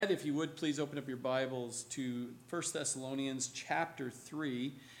If you would, please open up your Bibles to 1 Thessalonians chapter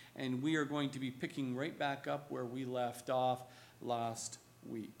 3, and we are going to be picking right back up where we left off last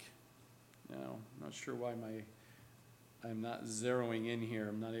week. Now, I'm not sure why I'm not zeroing in here.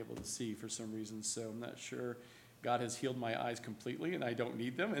 I'm not able to see for some reason, so I'm not sure. God has healed my eyes completely, and I don't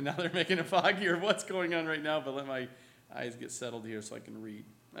need them, and now they're making a foggy or what's going on right now, but let my eyes get settled here so I can read.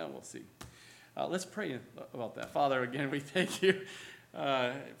 Well, we'll see. Let's pray about that. Father, again, we thank you.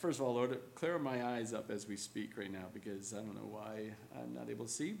 First of all, Lord, clear my eyes up as we speak right now, because I don't know why I'm not able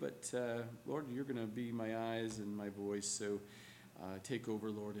to see, but Lord, you're going to be my eyes and my voice, so take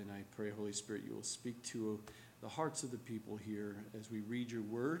over, Lord, and I pray, Holy Spirit, you will speak to the hearts of the people here as we read your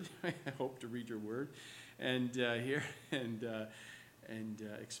word. I hope to read your word and hear and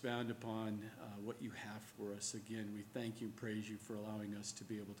expound upon what you have for us. Again, we thank you and praise you for allowing us to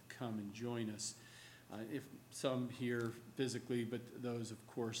be able to come and join us. If some here physically, but those, of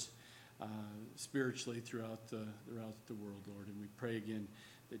course, spiritually throughout the world, Lord. And we pray again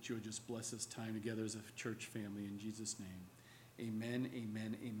that you would just bless this time together as a church family in Jesus' name. Amen,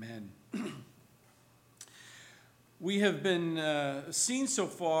 amen, amen. We have been seeing so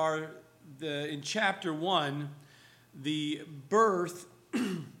far in chapter 1 the birth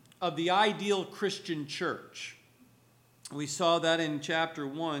of the ideal Christian church. We saw that in chapter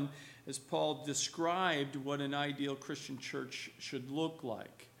 1 as Paul described what an ideal Christian church should look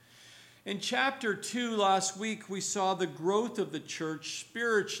like. In chapter 2 last week, we saw the growth of the church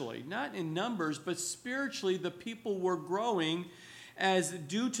spiritually, not in numbers, but spiritually the people were growing as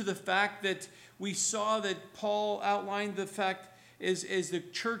due to the fact that we saw that Paul outlined the fact as the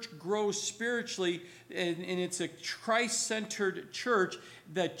church grows spiritually and it's a Christ-centered church,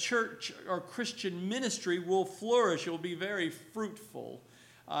 the church or Christian ministry will flourish. It will be very fruitful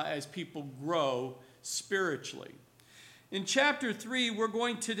as people grow spiritually. In chapter 3, we're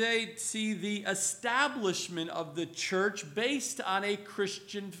going today to see the establishment of the church based on a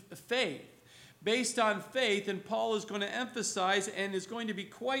Christian faith. Based on faith, and Paul is going to emphasize and is going to be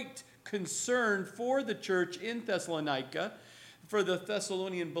quite concerned for the church in Thessalonica, for the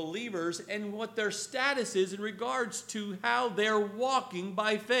Thessalonian believers, and what their status is in regards to how they're walking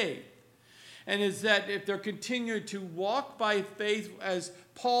by faith. And is that if they're continuing to walk by faith as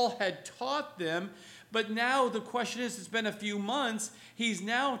Paul had taught them, but now the question is, it's been a few months, he's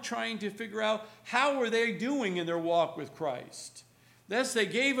now trying to figure out how are they doing in their walk with Christ. Yes, they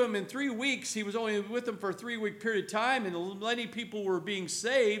gave him in 3 weeks. He was only with them for a 3-week period of time, and many people were being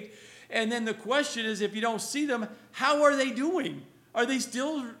saved. And then the question is, if you don't see them, how are they doing? Are they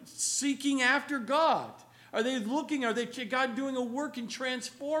still seeking after God? Are they God doing a work in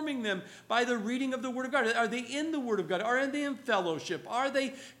transforming them by the reading of the Word of God? Are they in the Word of God? Are they in fellowship? Are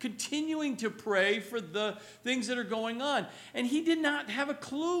they continuing to pray for the things that are going on? And he did not have a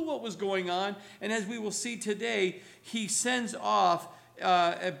clue what was going on. And as we will see today, he sends off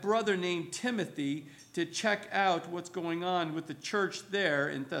a brother named Timothy to check out what's going on with the church there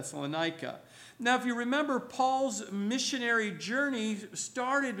in Thessalonica. Now, if you remember, Paul's missionary journey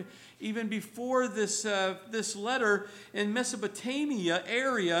started even before this letter in Mesopotamia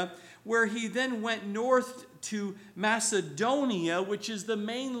area, where he then went north to Macedonia, which is the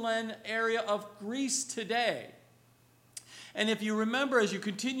mainland area of Greece today. And if you remember, as you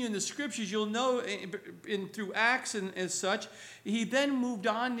continue in the scriptures, you'll know through Acts and as such, he then moved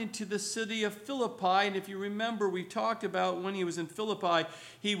on into the city of Philippi. And if you remember, we talked about when he was in Philippi,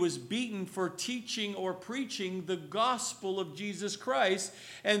 he was beaten for teaching or preaching the gospel of Jesus Christ.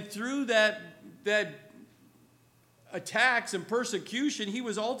 And through that attacks and persecution, he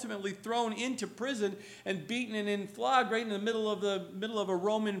was ultimately thrown into prison and beaten and flogged right in the middle of a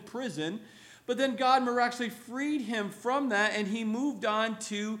Roman prison. But then God miraculously freed him from that, and he moved on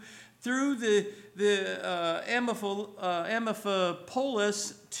through the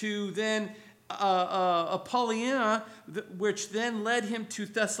Amphipolis to then Apollonia, which then led him to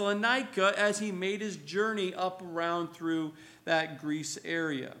Thessalonica as he made his journey up around through that Greece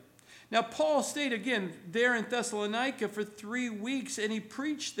area. Now, Paul stayed again there in Thessalonica for 3 weeks, and he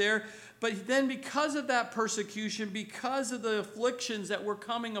preached there. But then because of that persecution, because of the afflictions that were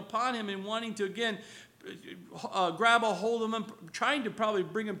coming upon him and wanting to, again, grab a hold of him, trying to probably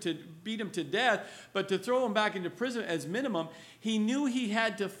beat him to death, but to throw him back into prison as minimum, he knew he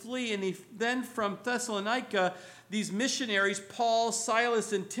had to flee. And then from Thessalonica, these missionaries, Paul,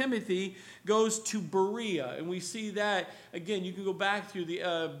 Silas, and Timothy, goes to Berea. And we see that, again, you can go back through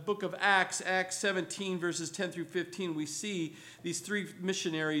the book of Acts 17, verses 10 through 15. We see these 3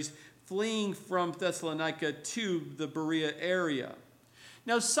 missionaries fleeing from Thessalonica to the Berea area.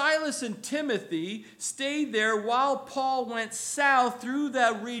 Now Silas and Timothy stayed there while Paul went south through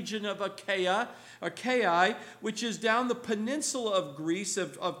that region of Achaia, which is down the peninsula of Greece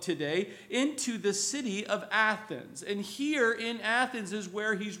of today, into the city of Athens. And here in Athens is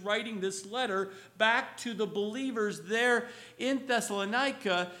where he's writing this letter back to the believers there in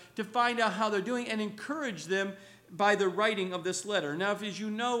Thessalonica to find out how they're doing and encourage them by the writing of this letter. Now, as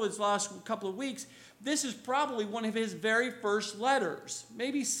you know, his last couple of weeks, this is probably one of his very first letters.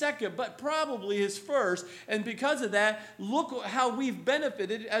 Maybe second, but probably his first. And because of that, look how we've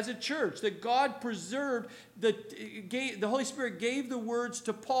benefited as a church. That God preserved, the Holy Spirit gave the words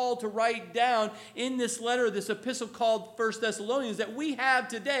to Paul to write down in this letter, this epistle called 1 Thessalonians, that we have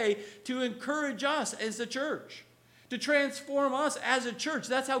today to encourage us as a church, to transform us as a church.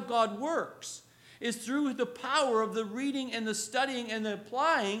 That's how God works, is through the power of the reading and the studying and the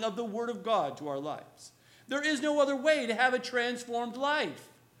applying of the Word of God to our lives. There is no other way to have a transformed life.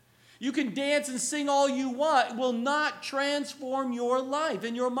 You can dance and sing all you want. It will not transform your life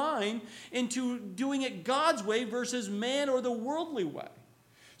and your mind into doing it God's way versus man or the worldly way.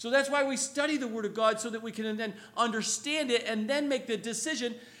 So that's why we study the Word of God, so that we can then understand it and then make the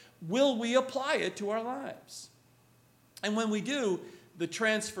decision, will we apply it to our lives? And when we do, the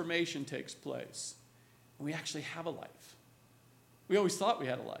transformation takes place. We actually have a life. We always thought we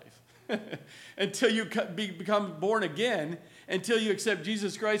had a life. Until you become born again, until you accept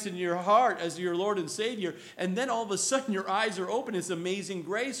Jesus Christ in your heart as your Lord and Savior, and then all of a sudden your eyes are open. It's amazing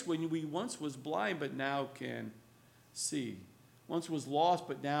grace when we once was blind but now can see. Once was lost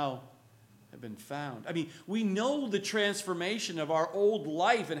but now have been found. I mean, we know the transformation of our old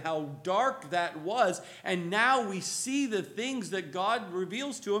life and how dark that was, and now we see the things that God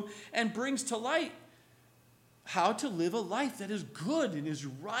reveals to him and brings to light. How to live a life that is good and is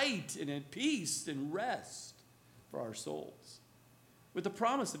right and at peace and rest for our souls, with the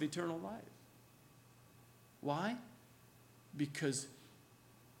promise of eternal life. Why? Because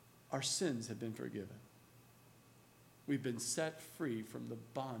our sins have been forgiven. We've been set free from the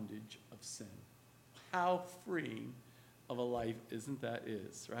bondage of sin. How freeing of a life isn't that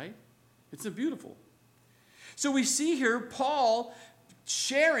is, right? It's a beautiful. So we see here Paul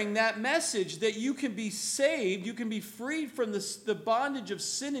sharing that message that you can be saved, you can be freed from the bondage of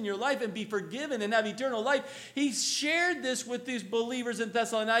sin in your life and be forgiven and have eternal life. He shared this with these believers in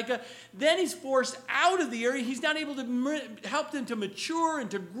Thessalonica. Then he's forced out of the area. He's not able to help them to mature and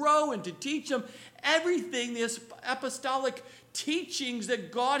to grow and to teach them everything, this apostolic teachings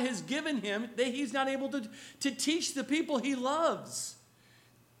that God has given him, that he's not able to teach the people he loves.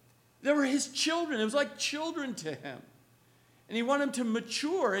 They were his children. It was like children to him. And he wanted them to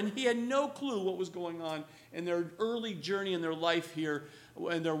mature, and he had no clue what was going on in their early journey in their life here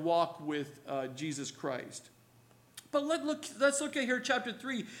and their walk with Jesus Christ. But let's look at here chapter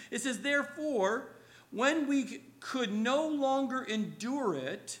 3. It says, therefore, when we could no longer endure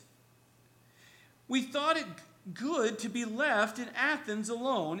it, we thought it good to be left in Athens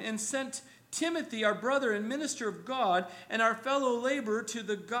alone, and sent Timothy, our brother and minister of God, and our fellow laborer to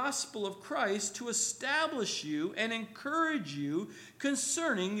the gospel of Christ, to establish you and encourage you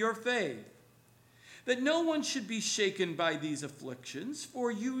concerning your faith, that no one should be shaken by these afflictions, for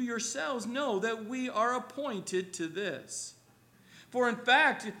you yourselves know that we are appointed to this. For in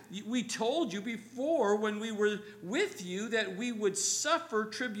fact, we told you before when we were with you that we would suffer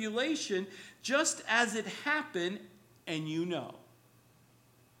tribulation just as it happened, and you know.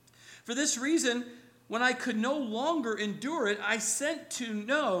 For this reason, when I could no longer endure it, I sent to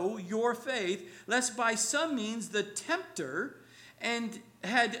know your faith, lest by some means the tempter and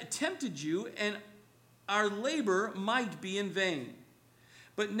had tempted you, and our labor might be in vain.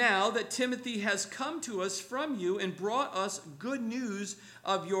 But now that Timothy has come to us from you and brought us good news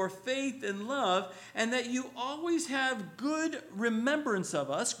of your faith and love, and that you always have good remembrance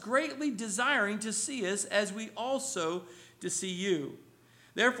of us, greatly desiring to see us as we also to see you.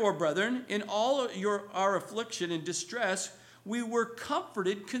 Therefore, brethren, in all our affliction and distress, we were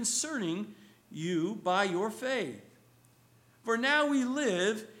comforted concerning you by your faith. For now we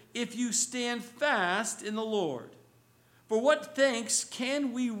live if you stand fast in the Lord. For what thanks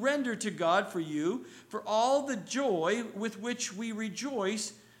can we render to God for you, for all the joy with which we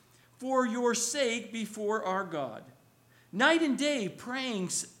rejoice for your sake before our God, night and day praying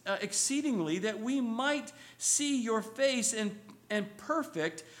exceedingly that we might see your face and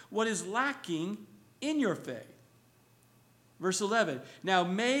perfect what is lacking in your faith. Verse 11, now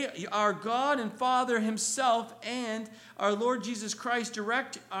may our God and Father himself and our Lord Jesus Christ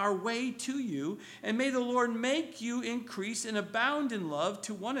direct our way to you, and may the Lord make you increase and abound in love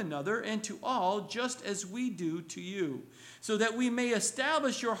to one another and to all, just as we do to you, so that we may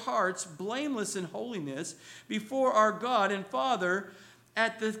establish your hearts blameless in holiness before our God and Father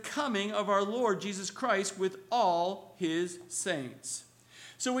at the coming of our Lord Jesus Christ with all his saints.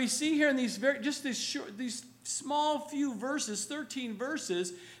 So we see here in these these small few verses, 13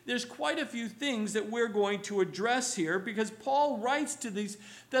 verses, there's quite a few things that we're going to address here, because Paul writes to these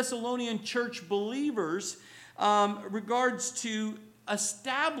Thessalonian church believers regards to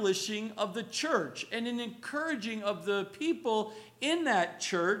establishing of the church and an encouraging of the people in that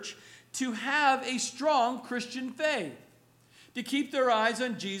church to have a strong Christian faith, to keep their eyes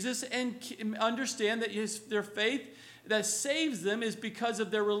on Jesus and understand that their faith that saves them is because of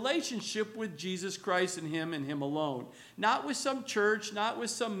their relationship with Jesus Christ and Him alone. Not with some church, not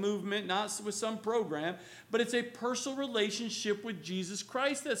with some movement, not with some program, but it's a personal relationship with Jesus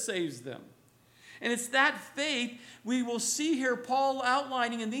Christ that saves them. And it's that faith we will see here Paul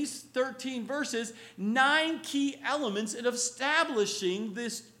outlining in these 13 verses 9 key elements in establishing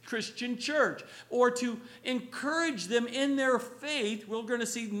this Christian church, or to encourage them in their faith. We're going to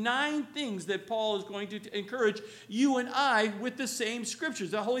see 9 things that Paul is going to encourage you and I with the same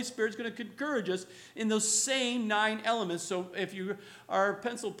scriptures. The Holy Spirit is going to encourage us in those same 9 elements. So if you are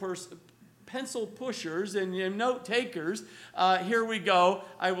pencil pushers and note takers, here we go.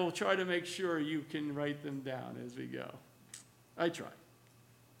 I will try to make sure you can write them down as we go. I try.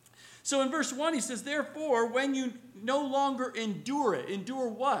 So in verse 1 he says, therefore, when you no longer endure it. Endure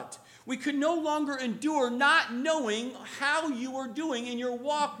what? We could no longer endure not knowing how you were doing in your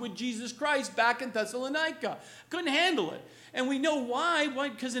walk with Jesus Christ back in Thessalonica. Couldn't handle it. And we know why.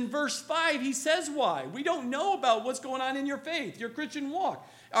 Because in verse 5 he says why. We don't know about what's going on in your faith, your Christian walk.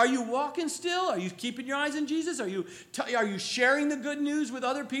 Are you walking still? Are you keeping your eyes on Jesus? Are you sharing the good news with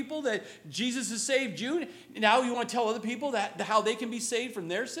other people that Jesus has saved you? Now you want to tell other people that how they can be saved from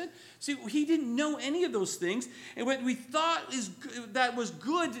their sin? See, he didn't know any of those things. And what we thought that was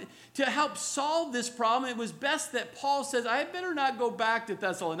good to help solve this problem, it was best that Paul says, I better not go back to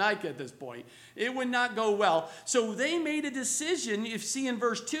Thessalonica at this point. It would not go well. So they made a decision, you see in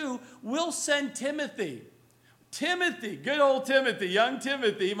verse 2, we'll send Timothy. Timothy, good old Timothy, young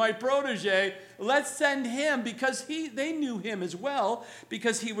Timothy, my protege, let's send him, because they knew him as well,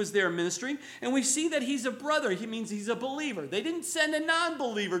 because he was there ministering. And we see that he's a brother. He means he's a believer. They didn't send a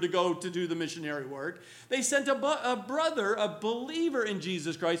non-believer to go to do the missionary work. They sent a brother, a believer in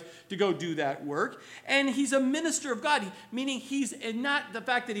Jesus Christ, to go do that work. And he's a minister of God, meaning he's not the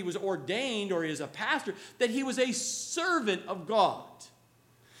fact that he was ordained or he is a pastor, that he was a servant of God.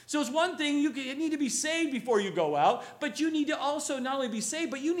 So it's one thing, you need to be saved before you go out, but you need to also not only be saved,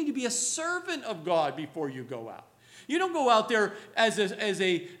 but you need to be a servant of God before you go out. You don't go out there as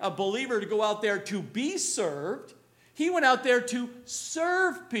a believer to go out there to be served. He went out there to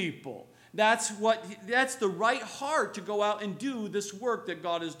serve people. That's the right heart to go out and do this work that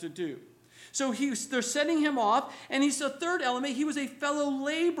God is to do. So they're sending him off, and he's the third element. He was a fellow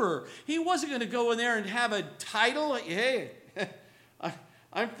laborer. He wasn't going to go in there and have a title. Hey,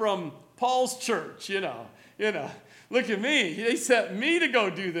 I'm from Paul's church, you know, look at me. They sent me to go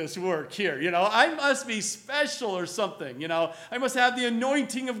do this work here. I must be special or something, I must have the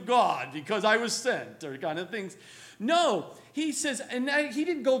anointing of God because I was sent, or kind of things. No, he says, and he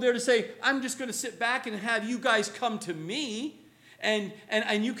didn't go there to say, I'm just going to sit back and have you guys come to me and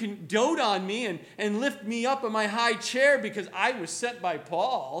you can dote on me and lift me up in my high chair because I was sent by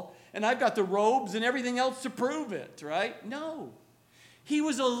Paul and I've got the robes and everything else to prove it, right? No. He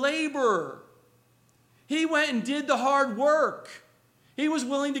was a laborer. He went and did the hard work. He was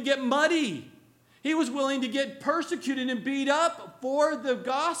willing to get muddy. He was willing to get persecuted and beat up for the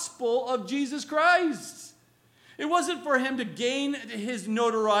gospel of Jesus Christ. It wasn't for him to gain his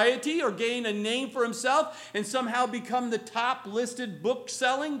notoriety or gain a name for himself and somehow become the top listed book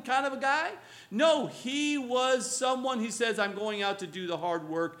selling kind of a guy. No, he was someone, he says, I'm going out to do the hard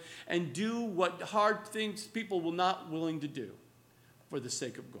work and do what hard things people will not willing to do for the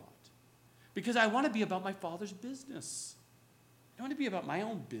sake of God. Because I want to be about my Father's business. I want to be about my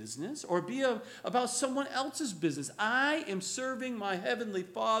own business or be about someone else's business. I am serving my Heavenly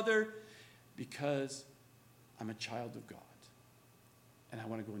Father because I'm a child of God. And I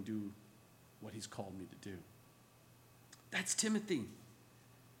want to go and do what He's called me to do. That's Timothy.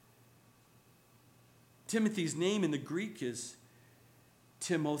 Timothy's name in the Greek is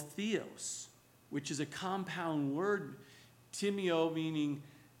Timotheos, which is a compound word. Timeo meaning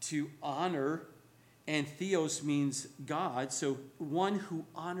to honor, And theos means God, so one who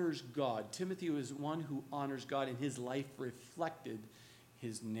honors God. Timothy was one who honors God, and his life reflected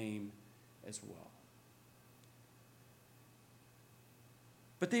his name as well.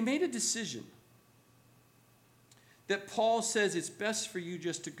 But they made a decision that Paul says it's best for you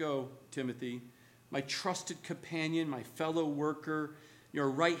just to go, Timothy, my trusted companion, my fellow worker, your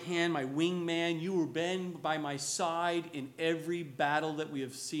right hand, my wingman. You were been by my side in every battle that we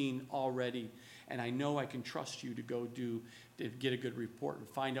have seen already. And I know I can trust you to go to get a good report and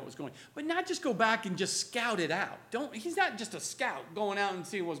find out what's going on. But not just go back and just scout it out. He's not just a scout going out and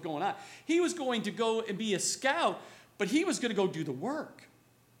seeing what's going on. He was going to go and be a scout, but he was going to go do the work.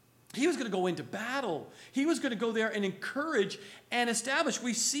 He was going to go into battle. He was going to go there and encourage and establish.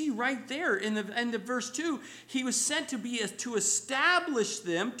 We see right there in the end of verse 2, he was sent to establish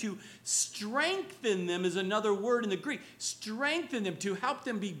them, to strengthen them is another word in the Greek. Strengthen them, to help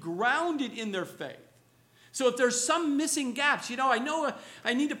them be grounded in their faith. So if there's some missing gaps, I know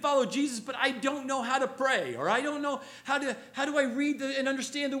I need to follow Jesus, but I don't know how to pray, or I don't know how do I read and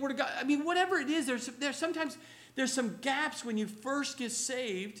understand the Word of God. I mean, whatever it is, there's some gaps when you first get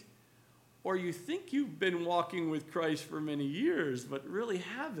saved, or you think you've been walking with Christ for many years, but really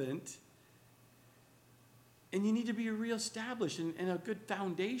haven't. And you need to be reestablished and a good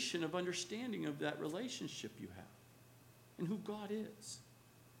foundation of understanding of that relationship you have and who God is,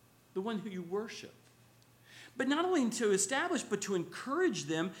 the one who you worship. But not only to establish, but to encourage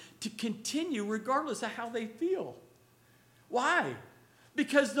them to continue regardless of how they feel. Why?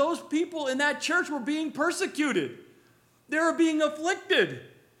 Because those people in that church were being persecuted. They were being afflicted.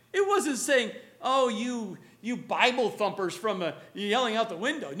 It wasn't saying, oh, you Bible thumpers from yelling out the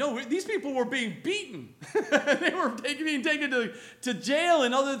window. No, these people were being beaten. They were being taken to jail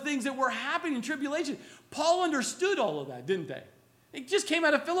and other things that were happening in tribulation. Paul understood all of that, didn't they? It just came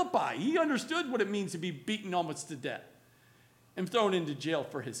out of Philippi. He understood what it means to be beaten almost to death and thrown into jail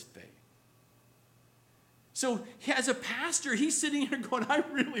for his faith. So as a pastor, he's sitting here going, I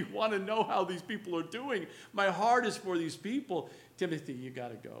really want to know how these people are doing. My heart is for these people. Timothy, you got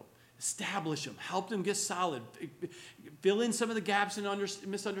to go. Establish them. Help them get solid. Fill in some of the gaps in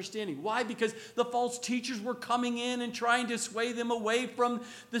misunderstanding. Why? Because the false teachers were coming in and trying to sway them away from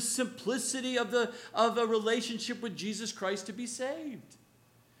the simplicity of a relationship with Jesus Christ to be saved.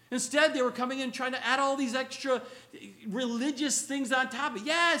 Instead, they were coming in trying to add all these extra religious things on top of it.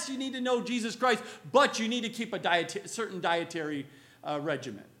 Yes, you need to know Jesus Christ, but you need to keep a certain dietary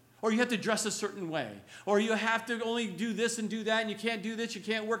regimen. Or you have to dress a certain way. Or you have to only do this and do that, and you can't do this, you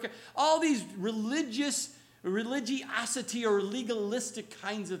can't work. All these religiosity or legalistic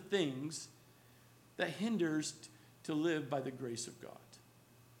kinds of things that hinders to live by the grace of God.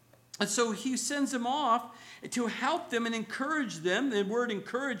 And so he sends them off to help them and encourage them. The word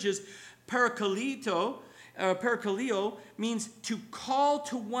encourage is parakaleo means to call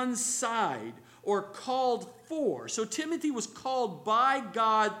to one side or called for. So Timothy was called by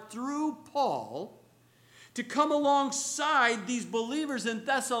God through Paul to come alongside these believers in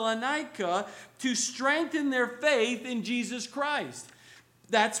Thessalonica to strengthen their faith in Jesus Christ.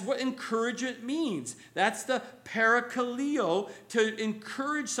 That's what encouragement means. That's the parakaleo, to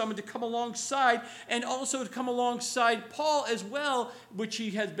encourage someone to come alongside, and also to come alongside Paul as well, which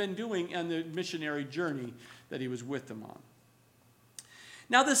he has been doing on the missionary journey that he was with them on.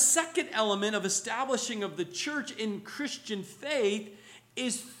 Now, the second element of establishing of the church in Christian faith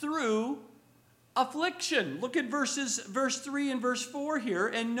is through affliction. Look at verse 3 and verse 4 here.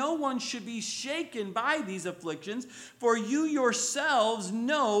 And no one should be shaken by these afflictions, for you yourselves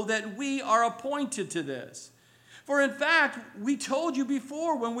know that we are appointed to this. For in fact, we told you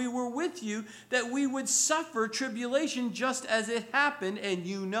before when we were with you that we would suffer tribulation just as it happened, and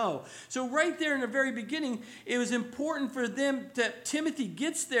you know. So right there in the very beginning, it was important for them that Timothy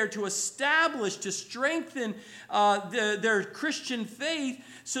gets there to establish, to strengthen their Christian faith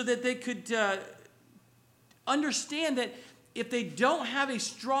so that they could understand that if they don't have a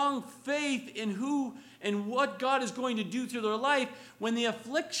strong faith in who and what God is going to do through their life, when the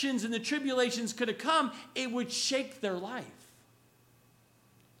afflictions and the tribulations could have come, it would shake their life.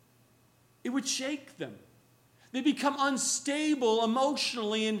 It would shake them. They become unstable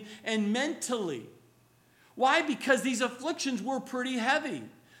emotionally and mentally. Why? Because these afflictions were pretty heavy.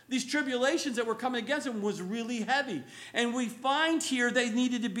 These tribulations that were coming against them was really heavy. And we find here they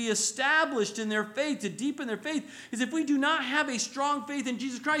needed to be established in their faith, to deepen their faith. Because if we do not have a strong faith in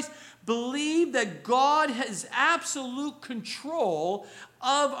Jesus Christ, believe that God has absolute control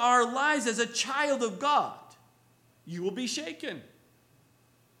of our lives as a child of God, you will be shaken.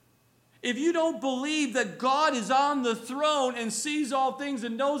 if you don't believe that God is on the throne and sees all things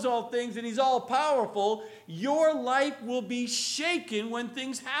and knows all things and he's all powerful, your life will be shaken when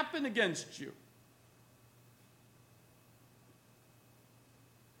things happen against you.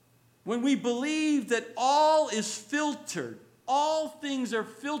 When we believe that all is filtered, all things are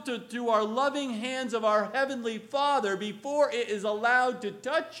filtered through our loving hands of our Heavenly Father before it is allowed to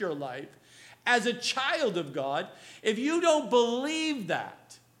touch your life as a child of God, if you don't believe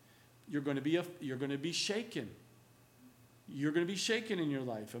that, you're going to be shaken. You're going to be shaken in your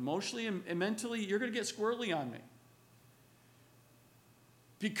life. Emotionally and mentally, you're going to get squirrely on me.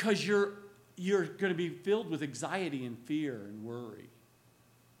 Because you're going to be filled with anxiety and fear and worry.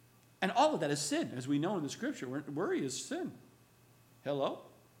 And all of that is sin, as we know in the Scripture. Worry is sin. Hello?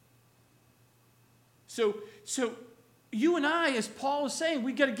 So you and I, as Paul is saying,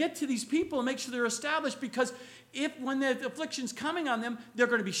 we got to get to these people and make sure they're established, because when the affliction's coming on them, they're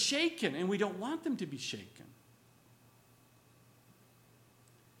going to be shaken, and we don't want them to be shaken.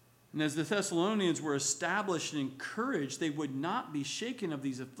 And as the Thessalonians were established and encouraged, they would not be shaken of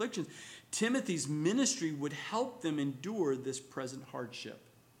these afflictions. Timothy's ministry would help them endure this present hardship.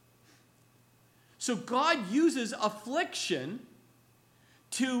 So God uses affliction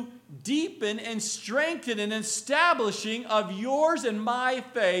to deepen and strengthen an establishing of yours and my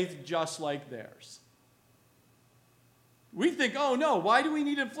faith just like theirs. We think, oh no, why do we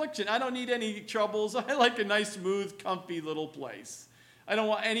need affliction? I don't need any troubles. I like a nice, smooth, comfy little place. I don't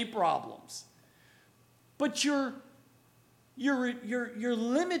want any problems. But you're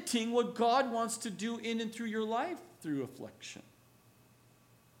limiting what God wants to do in and through your life through affliction.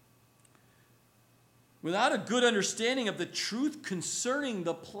 Without a good understanding of the truth concerning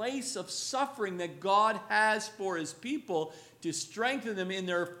the place of suffering that God has for his people to strengthen them in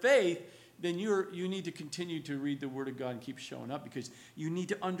their faith, then you need to continue to read the Word of God and keep showing up, because you need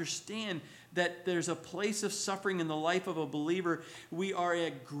to understand that there's a place of suffering in the life of a believer. We are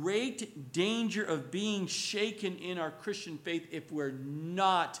at great danger of being shaken in our Christian faith if we're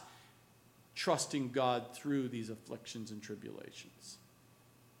not trusting God through these afflictions and tribulations.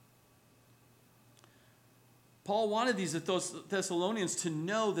 Paul wanted these Thessalonians to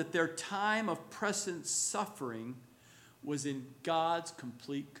know that their time of present suffering was in God's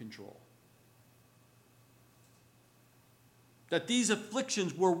complete control. That these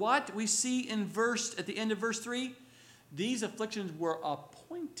afflictions were what? We see at the end of verse 3, these afflictions were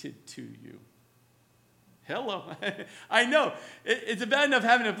appointed to you. Hello. I know. It's bad enough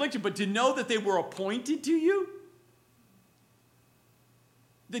having an affliction, but to know that they were appointed to you?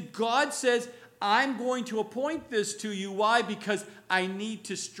 That God says, I'm going to appoint this to you. Why? Because I need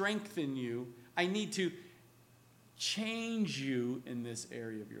to strengthen you. I need to change you in this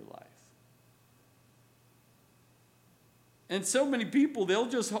area of your life. And so many people,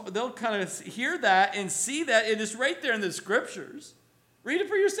 they'll kind of hear that and see that. It is right there in the Scriptures. Read it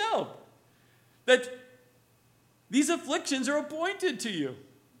for yourself. That these afflictions are appointed to you.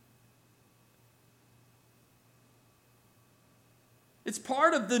 It's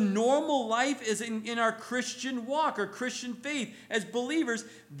part of the normal life as in our Christian walk, our Christian faith. As believers,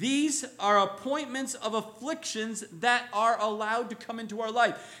 these are appointments of afflictions that are allowed to come into our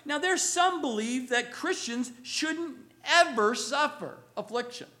life. Now, there's some believe that Christians shouldn't ever suffer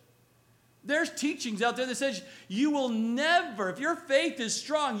affliction. There's teachings out there that says you will never, if your faith is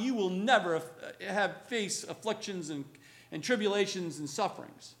strong, you will never face afflictions and tribulations and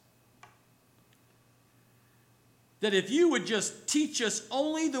sufferings. That if you would just teach us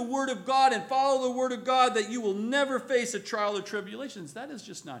only the Word of God and follow the Word of God, that you will never face a trial or tribulations. That is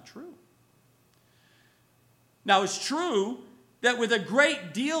just not true. Now, it's true that with a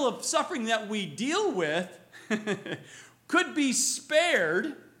great deal of suffering that we deal with could be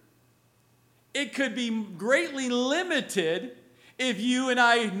spared, it could be greatly limited. If you and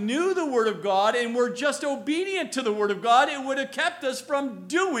I knew the Word of God and were just obedient to the Word of God, it would have kept us from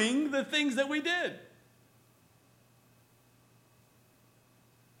doing the things that we did.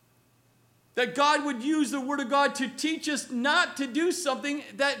 That God would use the Word of God to teach us not to do something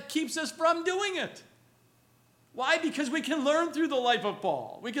that keeps us from doing it. Why? Because we can learn through the life of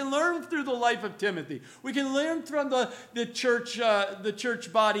Paul. We can learn through the life of Timothy. We can learn from the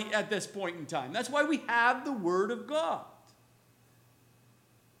church body at this point in time. That's why we have the Word of God.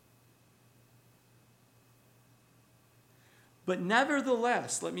 But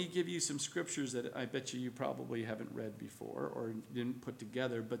nevertheless, let me give you some scriptures that I bet you probably haven't read before or didn't put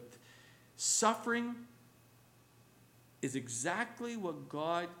together. But suffering is exactly what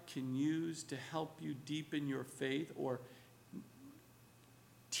God can use to help you deepen your faith or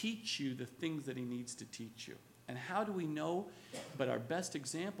teach you the things that he needs to teach you. And how do we know? But our best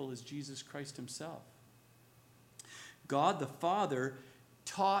example is Jesus Christ himself. God the Father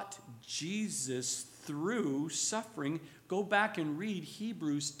taught Jesus through suffering. Go back and read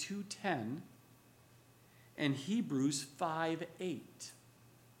Hebrews 2:10 and Hebrews 5:8.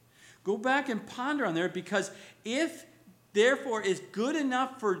 Go back and ponder on there, because if therefore is good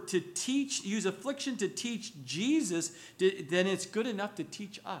enough to teach, use affliction to teach Jesus, then it's good enough to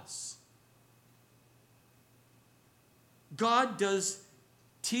teach us. God does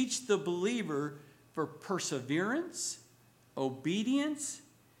teach the believer for perseverance, obedience,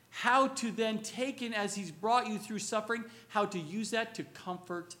 how to then take in, as he's brought you through suffering, how to use that to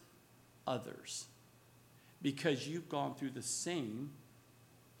comfort others. Because you've gone through the same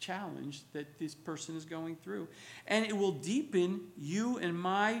challenge that this person is going through. And it will deepen you and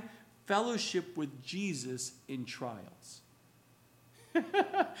my fellowship with Jesus in trials.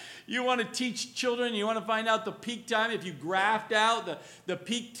 You want to teach children, you want to find out the peak time, if you graphed out the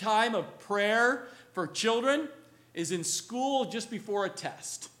peak time of prayer for children is in school just before a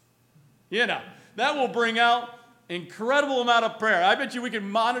test. You know, that will bring out incredible amount of prayer. I bet you we can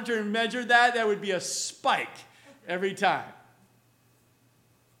monitor and measure that. That would be a spike every time.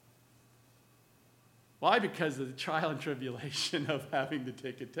 Why? Because of the trial and tribulation of having to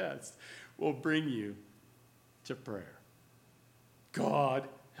take a test will bring you to prayer. God,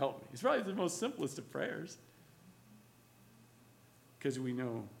 help me. It's probably the most simplest of prayers, because we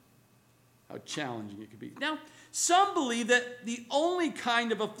know how challenging it could be. Now, some believe that the only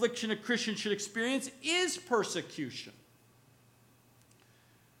kind of affliction a Christian should experience is persecution.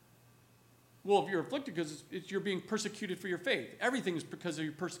 Well, if you're afflicted because you're being persecuted for your faith. Everything is because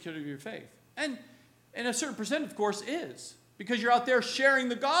you're persecuted for your faith. And a certain percent, of course, is. Because you're out there sharing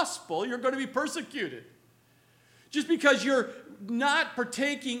the gospel, you're going to be persecuted. Just because you're not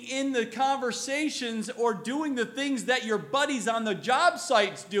partaking in the conversations or doing the things that your buddies on the job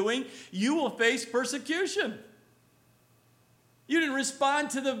site's doing, you will face persecution. You didn't respond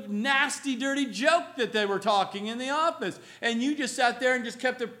to the nasty, dirty joke that they were talking in the office. And you just sat there and just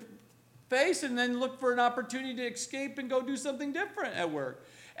kept a face and then looked for an opportunity to escape and go do something different at work.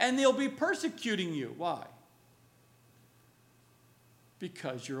 And they'll be persecuting you. Why?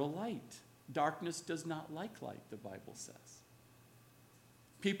 Because you're a light. Darkness does not like light, the Bible says.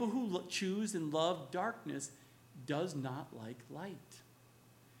 People who choose and love darkness does not like light.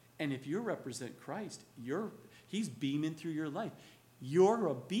 And if you represent Christ, he's beaming through your life. You're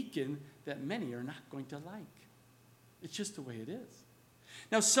a beacon that many are not going to like. It's just the way it is.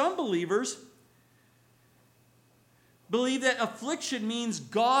 Now, some believers believe that affliction means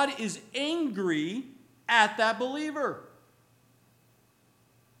God is angry at that believer.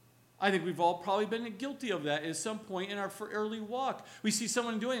 I think we've all probably been guilty of that at some point in our early walk. We see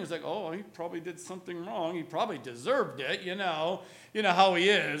someone doing it, it's like, oh, he probably did something wrong. He probably deserved it, you know. You know how he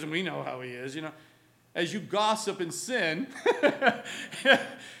is, and we know how he is, you know. As you gossip and sin,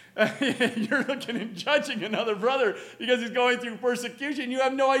 you're looking and judging another brother because he's going through persecution. You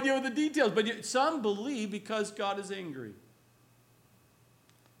have no idea what the details, but some believe because God is angry.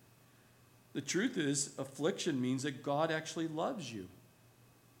 The truth is, affliction means that God actually loves you.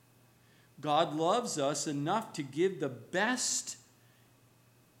 God loves us enough to give the best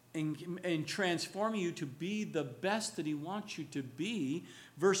and transforming you to be the best that he wants you to be,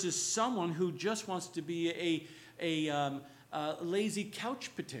 versus someone who just wants to be a lazy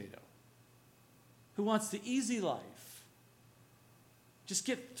couch potato, who wants the easy life. Just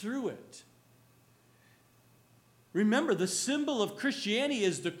get through it. Remember, the symbol of Christianity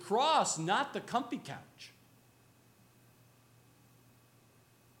is the cross, not the comfy couch.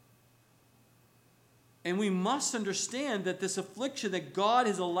 And we must understand that this affliction that God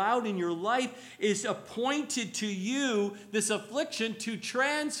has allowed in your life is appointed to you, this affliction, to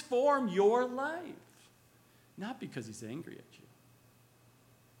transform your life. Not because he's angry at you.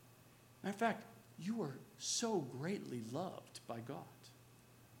 Matter of fact, you are so greatly loved by God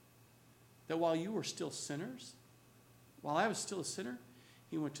that while you were still sinners, while I was still a sinner,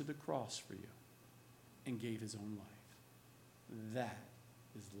 he went to the cross for you and gave his own life. That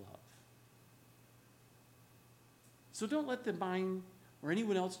is love. So don't let the mind or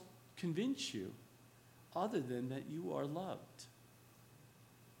anyone else convince you other than that you are loved.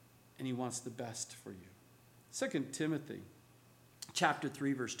 And he wants the best for you. 2 Timothy chapter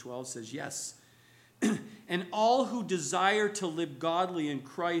 3, verse 12 says, yes, and all who desire to live godly in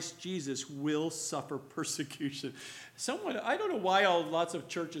Christ Jesus will suffer persecution. I don't know why lots of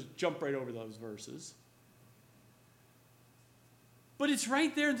churches jump right over those verses. But it's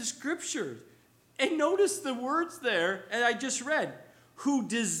right there in the scripture. And notice the words there, and I just read, who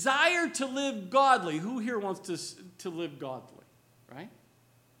desire to live godly. Who here wants to live godly, right?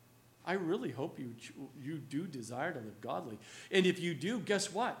 I really hope you do desire to live godly. And if you do,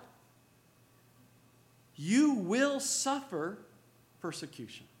 guess what? You will suffer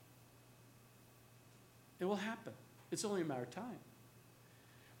persecution. It will happen. It's only a matter of time.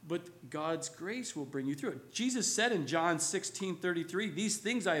 But God's grace will bring you through it. Jesus said in John 16:33, "These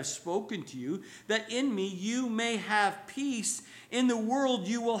things I have spoken to you, that in me you may have peace. In the world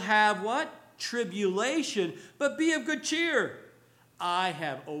you will have" what? "Tribulation. But be of good cheer. I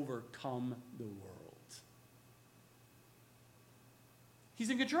have overcome the world." He's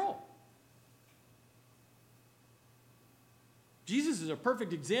in control. Jesus is a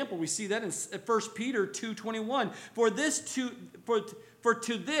perfect example. We see that in 1 Peter 2:21. For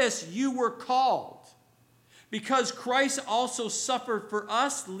to this you were called, because Christ also suffered for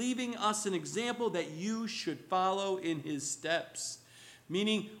us, leaving us an example that you should follow in his steps.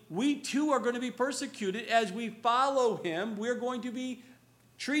 Meaning, we too are going to be persecuted. As we follow him, we're going to be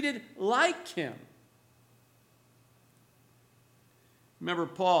treated like him. Remember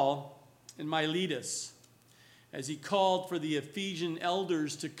Paul in Miletus, as he called for the Ephesian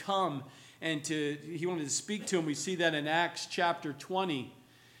elders to come and he wanted to speak to them. We see that in Acts chapter 20.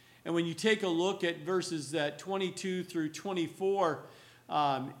 And when you take a look at verses 22 through 24,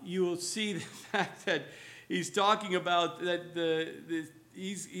 you will see the fact that he's talking about that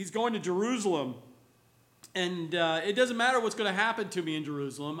he's going to Jerusalem. And it doesn't matter what's going to happen to me in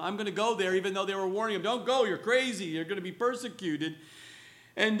Jerusalem. I'm going to go there, even though they were warning him, "Don't go, you're crazy, you're going to be persecuted."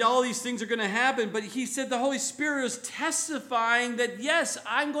 And all these things are going to happen. But he said the Holy Spirit was testifying that, yes,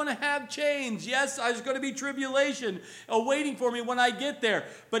 I'm going to have change. Yes, there's going to be tribulation awaiting for me when I get there.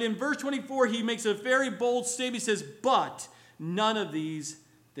 But in verse 24, he makes a very bold statement. He says, "But none of these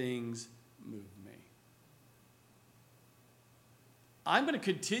things move me." I'm going to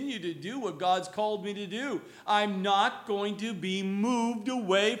continue to do what God's called me to do. I'm not going to be moved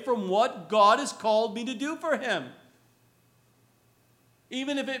away from what God has called me to do for him.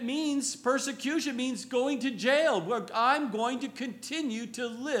 Even if it means persecution, means going to jail, where I'm going to continue to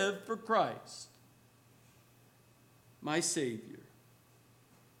live for Christ, my Savior.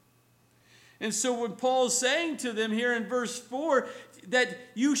 And so when Paul's saying to them here in verse 4, that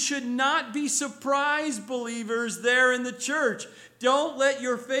you should not be surprised, believers, there in the church. Don't let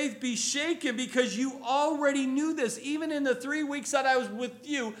your faith be shaken, because you already knew this. Even in the 3 weeks that I was with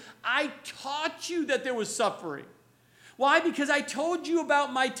you, I taught you that there was suffering. Why? Because I told you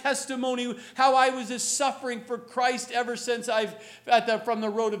about my testimony, how I was just suffering for Christ ever since from the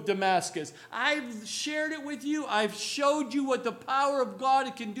road of Damascus. I've shared it with you. I've showed you what the power of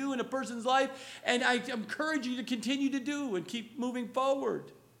God can do in a person's life. And I encourage you to continue to do and keep moving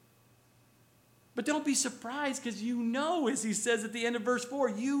forward. But don't be surprised, because you know, as he says at the end of verse 4,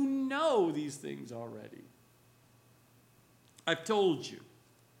 you know these things already. I've told you.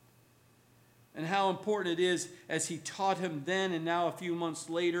 And how important it is, as he taught him then and now a few months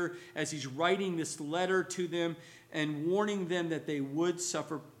later, as he's writing this letter to them and warning them that they would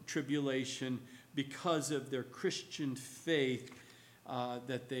suffer tribulation because of their Christian faith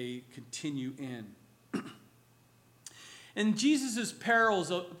that they continue in. And Jesus' parables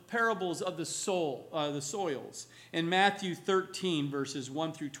of the soils in Matthew 13, verses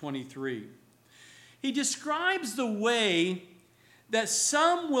 1 through 23. He describes the way that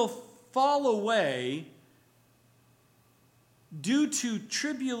some will fall away due to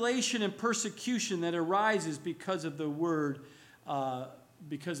tribulation and persecution that arises because of the word.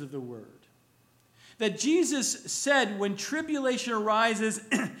 That Jesus said when tribulation arises,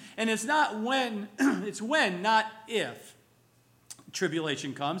 and it's not when, it's when, not if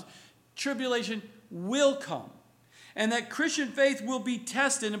tribulation comes. Tribulation will come. And that Christian faith will be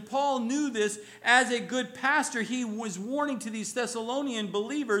tested. And Paul knew this as a good pastor. He was warning to these Thessalonian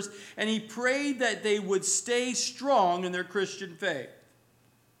believers, and he prayed that they would stay strong in their Christian faith,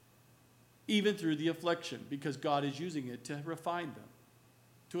 even through the affliction, because God is using it to refine them,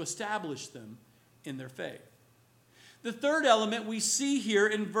 to establish them in their faith. The third element we see here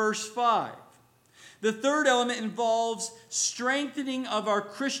in verse 5. The third element involves strengthening of our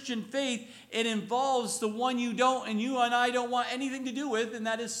Christian faith. It involves the one you and I don't want anything to do with, and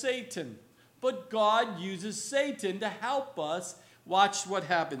that is Satan. But God uses Satan to help us. Watch what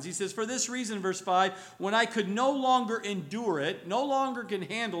happens. He says, "For this reason," verse 5, "when I could no longer endure it, no longer can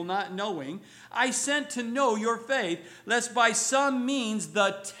handle not knowing, I sent to know your faith, lest by some means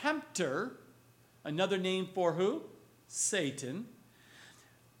the tempter," another name for who? Satan,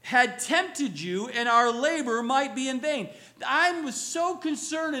 had tempted you, and our labor might be in vain. I was so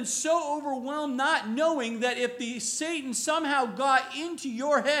concerned and so overwhelmed, not knowing that if Satan somehow got into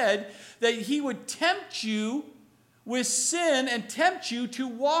your head, that he would tempt you with sin and tempt you to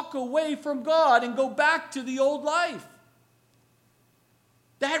walk away from God and go back to the old life.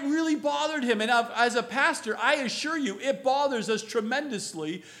 That really bothered him. And as a pastor, I assure you, it bothers us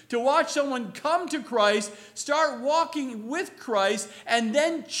tremendously to watch someone come to Christ, start walking with Christ, and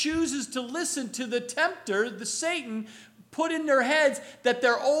then chooses to listen to the tempter, the Satan, put in their heads that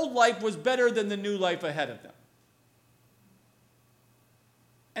their old life was better than the new life ahead of them.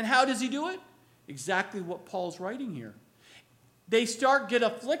 And how does he do it? Exactly what Paul's writing here. They get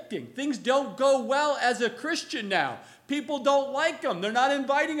afflicting. Things don't go well as a Christian now. People don't like them. They're not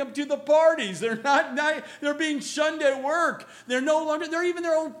inviting them to the parties. They're being shunned at work. They're even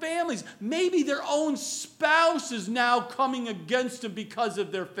their own families. Maybe their own spouse is now coming against them because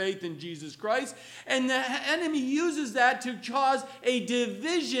of their faith in Jesus Christ. And the enemy uses that to cause a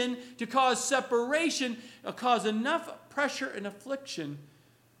division, to cause separation, cause enough pressure and affliction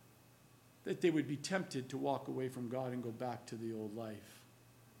that they would be tempted to walk away from God and go back to the old life.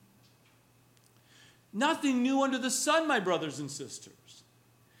 Nothing new under the sun, my brothers and sisters.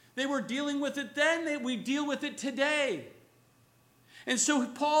 They were dealing with it then, we deal with it today. And so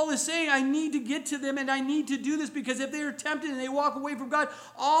Paul is saying, I need to get to them and I need to do this, because if they are tempted and they walk away from God,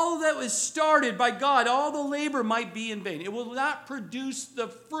 all that was started by God, all the labor might be in vain. It will not produce the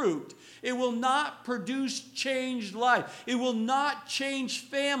fruit. It will not produce changed life. It will not change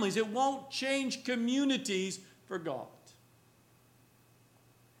families. It won't change communities for God.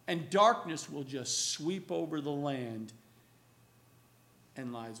 And darkness will just sweep over the land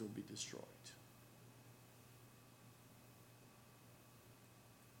and lives will be destroyed.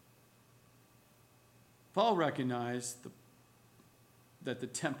 Paul recognized that the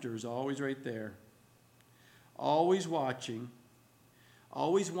tempter is always right there, always watching,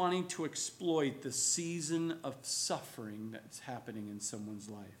 always wanting to exploit the season of suffering that's happening in someone's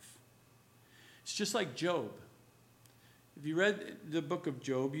life. It's just like Job. If you read the book of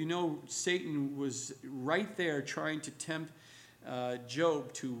Job, you know Satan was right there trying to tempt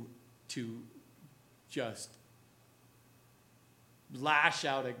Job to just lash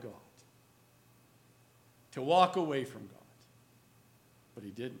out at God, to walk away from God. But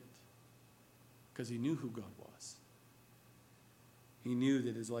he didn't, because he knew who God was. He knew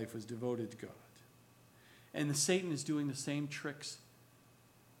that his life was devoted to God. And Satan is doing the same tricks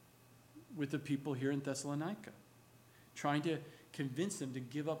with the people here in Thessalonica, trying to convince them to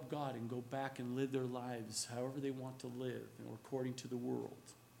give up God and go back and live their lives however they want to live, or according to the world.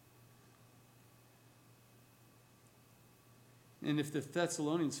 And if the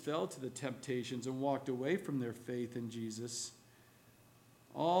Thessalonians fell to the temptations and walked away from their faith in Jesus,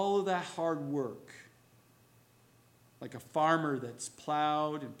 all of that hard work, like a farmer that's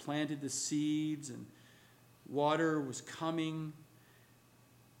plowed and planted the seeds and water was coming,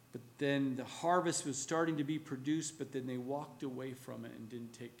 but then the harvest was starting to be produced, but then they walked away from it and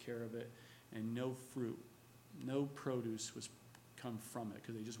didn't take care of it, and no fruit, no produce was come from it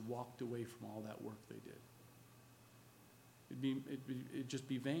because they just walked away from all that work they did. It'd just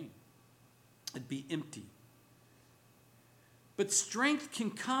be vain. It'd be empty. But strength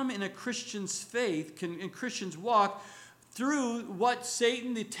can come in a Christian's faith, in Christian's walk, through what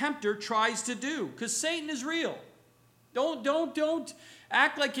Satan, the tempter, tries to do. Because Satan is real. Don't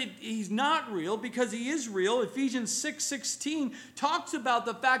act like he's not real, because he is real. Ephesians 6:16 talks about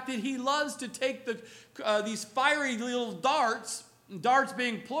the fact that he loves to take these fiery little darts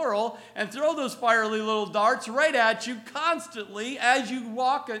being plural, and throw those fiery little darts right at you constantly as you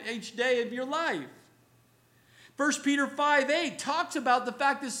walk each day of your life. 1 Peter 5:8 talks about the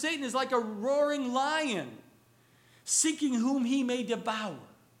fact that Satan is like a roaring lion, seeking whom he may devour.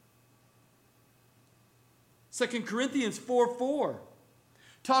 2 Corinthians 4:4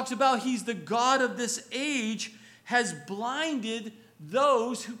 talks about he's the God of this age, has blinded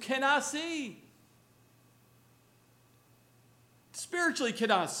those who cannot see. Spiritually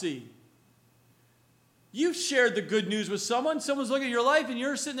cannot see. You've shared the good news with someone's looking at your life, and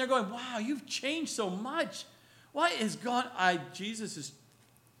you're sitting there going, wow, you've changed so much. What is gone? Jesus has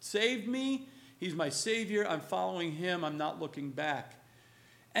saved me. He's my Savior. I'm following him. I'm not looking back.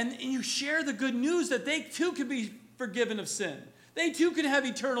 And you share the good news that they too can be forgiven of sin. They too can have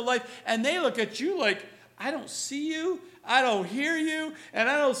eternal life. And they look at you like, I don't see you, I don't hear you, and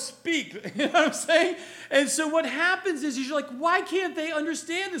I don't speak. You know what I'm saying? And so what happens is you're like, why can't they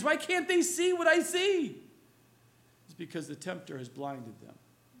understand this? Why can't they see what I see? It's because the tempter has blinded them.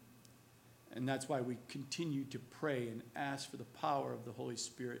 And that's why we continue to pray and ask for the power of the Holy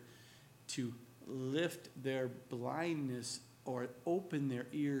Spirit to lift their blindness or open their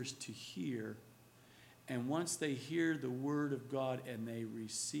ears to hear. And once they hear the word of God and they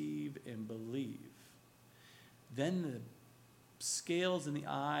receive and believe, then the scales in the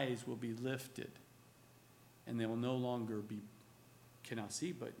eyes will be lifted. And they will no longer be, cannot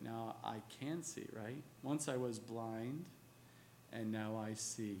see, but now I can see, right? Once I was blind, and now I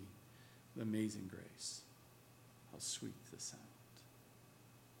see the amazing grace. How sweet the sound.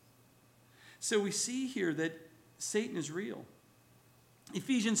 So we see here that Satan is real.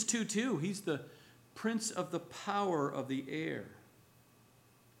 Ephesians 2:2, he's the prince of the power of the air.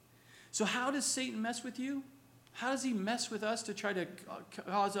 So how does Satan mess with you? How does he mess with us to try to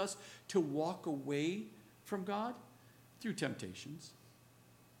cause us to walk away from God? Through temptations.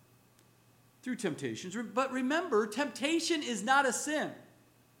 Through temptations. But remember, temptation is not a sin.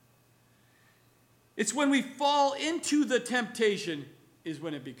 It's when we fall into the temptation is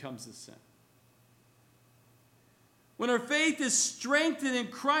when it becomes a sin. When our faith is strengthened in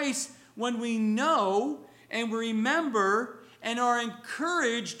Christ, when we know and remember and are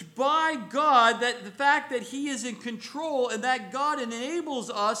encouraged by God that the fact that he is in control and that God enables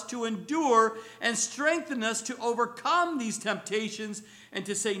us to endure and strengthen us to overcome these temptations and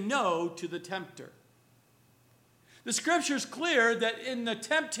to say no to the tempter. The scripture is clear that in the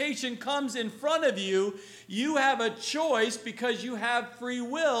temptation comes in front of you, you have a choice because you have free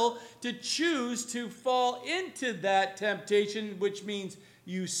will to choose to fall into that temptation, which means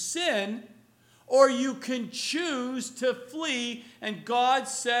you sin, or you can choose to flee. And God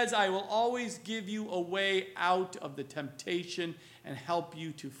says, I will always give you a way out of the temptation and help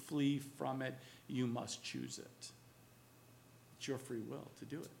you to flee from it. You must choose it. It's your free will to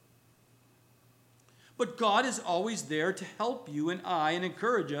do it. But God is always there to help you and I and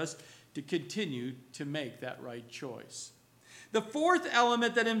encourage us to continue to make that right choice. The fourth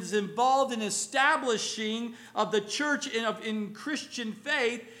element that is involved in establishing of the church in Christian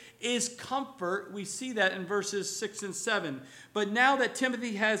faith is comfort. We see that in verses 6 and 7. But now that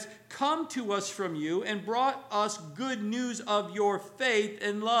Timothy has come to us from you and brought us good news of your faith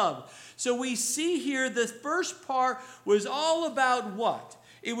and love. So we see here the first part was all about what?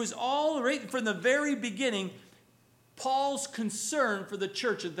 It was all right from the very beginning, Paul's concern for the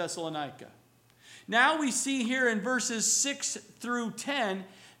church in Thessalonica. Now we see here in verses 6 through 10,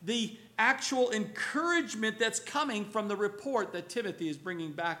 the actual encouragement that's coming from the report that Timothy is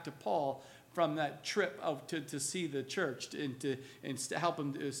bringing back to Paul from that trip out to see the church and to help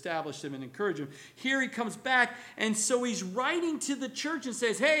him to establish them and encourage him. Here he comes back, and so he's writing to the church and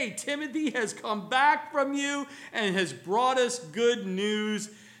says, hey, Timothy has come back from you and has brought us good news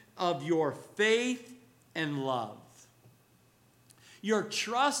of your faith and love. Your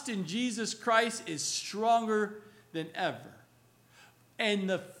trust in Jesus Christ is stronger than ever. And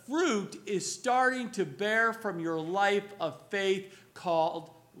the fruit is starting to bear from your life of faith called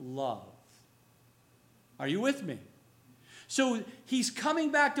love. Are you with me? So he's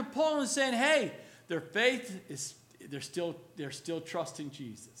coming back to Paul and saying, hey, their faith is, they're still trusting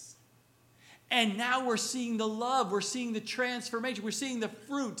Jesus. And now we're seeing the love, we're seeing the transformation, we're seeing the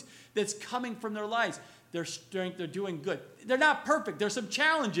fruit that's coming from their lives. Their strength, they're doing good. They're not perfect. There's some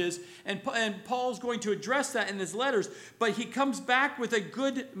challenges, and Paul's going to address that in his letters. But he comes back with a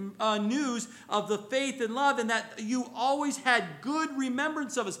good news of the faith and love, and that you always had good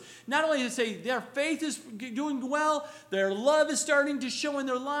remembrance of us. Not only to say their faith is doing well, their love is starting to show in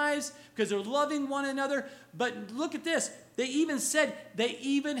their lives because they're loving one another. But look at this. They even said they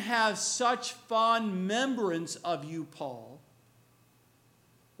even have such fond remembrance of you, Paul.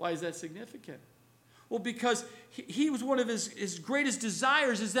 Why is that significant? Well, because he was one of his greatest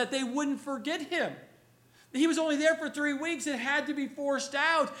desires is that they wouldn't forget him. He was only there for 3 weeks. It had to be forced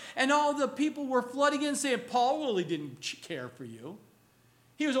out. And all the people were flooding in saying, Paul really didn't care for you.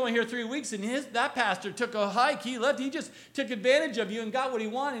 He was only here 3 weeks, and that pastor took a hike. He left. He just took advantage of you and got what he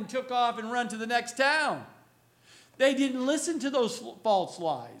wanted and took off and ran to the next town. They didn't listen to those false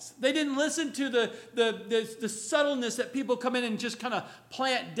lies. They didn't listen to the subtleness that people come in and just kind of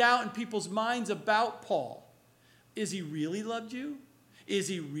plant doubt in people's minds about Paul. Is he really loved you? Is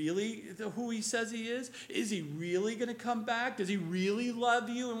he really who he says he is? Is he really going to come back? Does he really love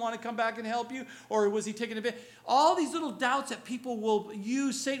you and want to come back and help you? Or was he taking a bit? All these little doubts that people will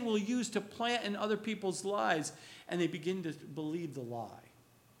use, Satan will use to plant in other people's lives, and they begin to believe the lie.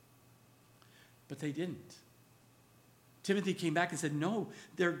 But they didn't. Timothy came back and said, no,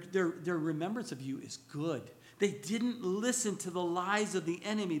 their remembrance of you is good. They didn't listen to the lies of the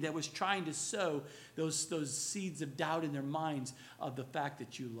enemy that was trying to sow those seeds of doubt in their minds of the fact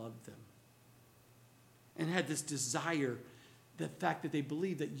that you loved them. and had this desire, the fact that they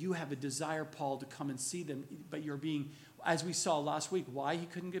believe that you have a desire, Paul, to come and see them, but you're being, as we saw last week, why he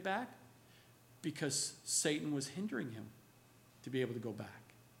couldn't get back? Because Satan was hindering him to be able to go back.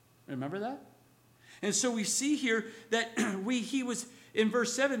 Remember that? And so we see here that he was, in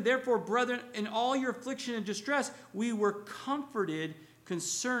verse 7, therefore, brethren, in all your affliction and distress, we were comforted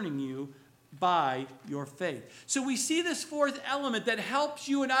concerning you by your faith. So we see this fourth element that helps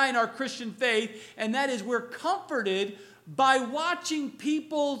you and I in our Christian faith, and that is we're comforted by watching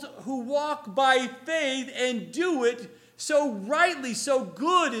people who walk by faith and do it so rightly, so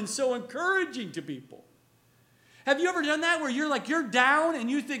good, and so encouraging to people. Have you ever done that where you're down and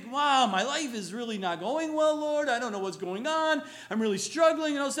you think, wow, my life is really not going well, Lord. I don't know what's going on. I'm really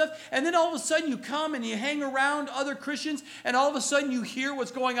struggling and all stuff. And then all of a sudden you come and you hang around other Christians and all of a sudden you hear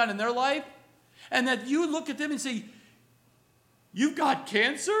what's going on in their life. And that you look at them and say, you've got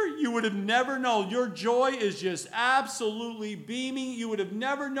cancer? You would have never known. Your joy is just absolutely beaming. You would have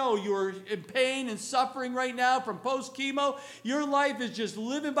never known. You're in pain and suffering right now from post-chemo. Your life is just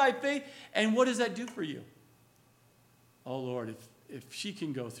living by faith. And what does that do for you? Oh, Lord, if she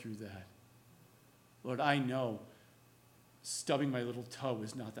can go through that, Lord, I know stubbing my little toe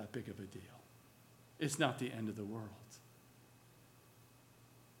is not that big of a deal. It's not the end of the world.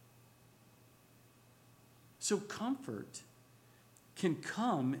 So comfort can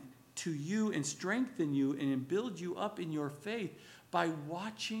come to you and strengthen you and build you up in your faith by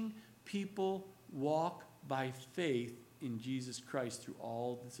watching people walk by faith in Jesus Christ through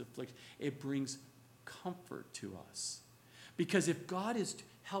all this affliction. It brings comfort to us. Because if God is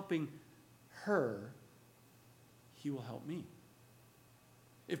helping her, he will help me.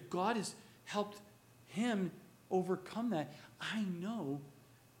 If God has helped him overcome that, I know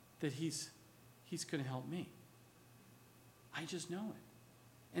that he's going to help me. I just know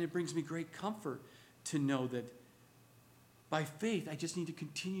it. And it brings me great comfort to know that by faith, I just need to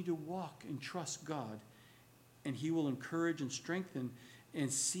continue to walk and trust God. And he will encourage and strengthen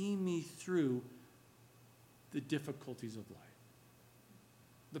and see me through the difficulties of life,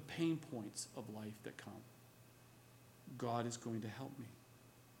 the pain points of life that come. God is going to help me.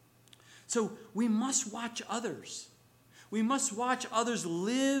 So we must watch others. We must watch others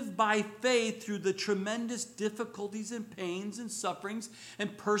live by faith through the tremendous difficulties and pains and sufferings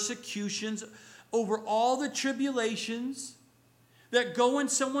and persecutions over all the tribulations that go in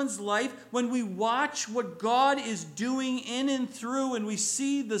someone's life. When we watch what God is doing in and through and we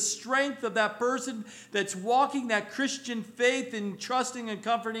see the strength of that person that's walking that Christian faith and trusting and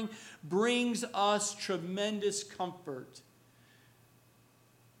comforting, brings us tremendous comfort.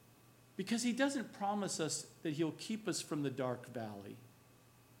 Because he doesn't promise us that he'll keep us from the dark valley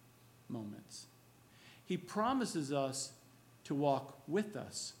moments. He promises us to walk with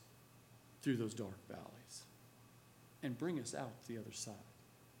us through those dark valleys and bring us out the other side.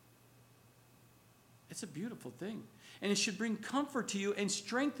 It's a beautiful thing. And it should bring comfort to you and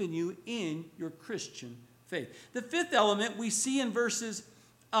strengthen you in your Christian faith. The fifth element we see in verses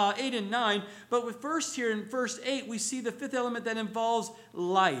 8 and 9, but first here in verse 8, we see the fifth element that involves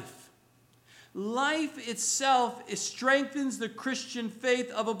life. Life itself strengthens the Christian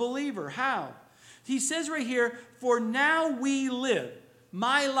faith of a believer. How? He says right here, for now we live,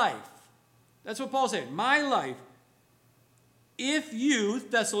 my life. That's what Paul's saying, my life. If you,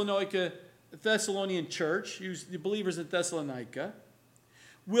 Thessalonian church, you the believers at Thessalonica,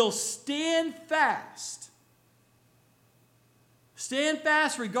 will stand fast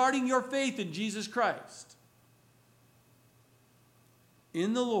regarding your faith in Jesus Christ,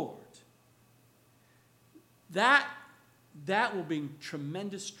 in the Lord, that will bring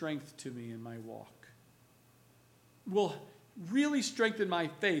tremendous strength to me in my walk. Will really strengthen my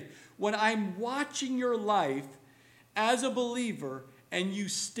faith when I'm watching your life as a believer and you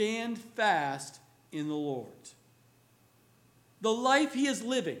stand fast in the Lord. The life he is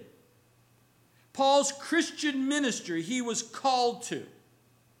living, Paul's Christian ministry he was called to,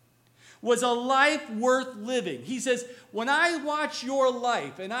 was a life worth living. He says, when I watch your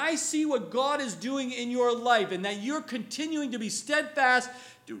life and I see what God is doing in your life and that you're continuing to be steadfast,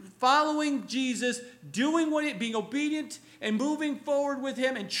 following Jesus, being obedient and moving forward with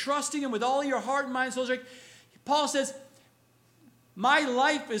him and trusting him with all your heart and mind, soul, strength, Paul says, my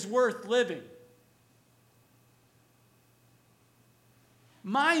life is worth living.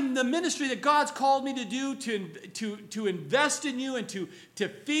 The ministry that God's called me to do, to invest in you and to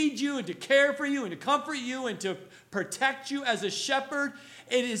feed you and to care for you and to comfort you and to protect you as a shepherd,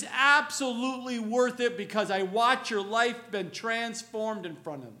 it is absolutely worth it because I watch your life been transformed in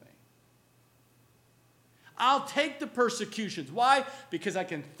front of me. I'll take the persecutions. Why? Because I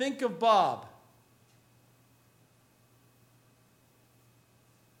can think of Bob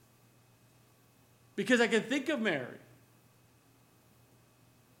Because I can think of Mary.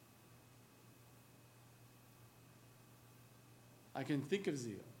 I can think of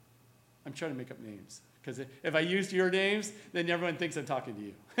Zeal. I'm trying to make up names. Because if I use your names, then everyone thinks I'm talking to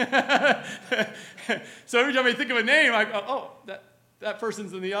you. So every time I think of a name, I go, oh, that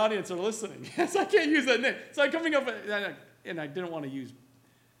person's in the audience or listening. So I can't use that name. So I'm coming up with, and I didn't want to use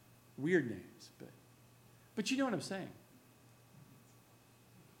weird names. But you know what I'm saying.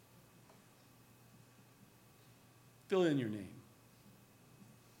 Fill in your name.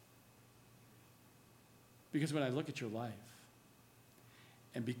 Because when I look at your life,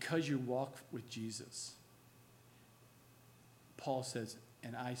 and because you walk with Jesus, Paul says,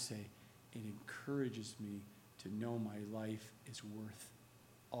 and I say, it encourages me to know my life is worth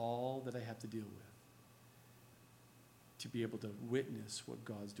all that I have to deal with to be able to witness what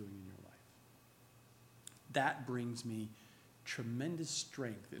God's doing in your life. That brings me tremendous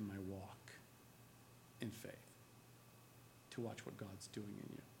strength in my walk in faith to watch what God's doing in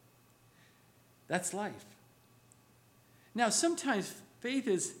you. That's life. Now, sometimes faith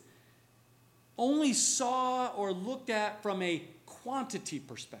is only saw or looked at from a quantity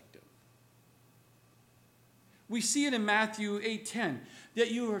perspective. We see it in Matthew 8:10,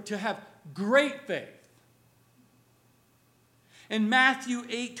 that you are to have great faith. In Matthew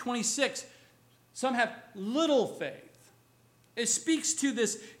 8:26, some have little faith. It speaks to the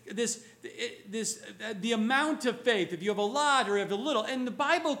amount of faith, if you have a lot or you have a little. And the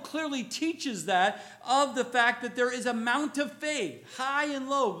Bible clearly teaches that, of the fact that there is amount of faith, high and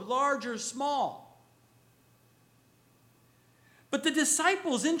low, large or small. But the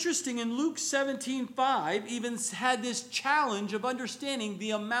disciples, interesting, in Luke 17:5, even had this challenge of understanding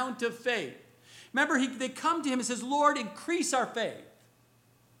the amount of faith. Remember, they come to him and says, Lord, increase our faith.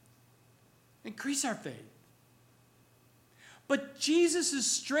 Increase our faith. But Jesus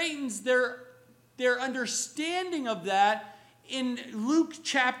straightens their understanding of that in Luke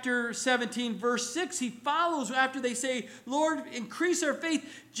chapter 17, verse 6. He follows after they say, Lord, increase our faith.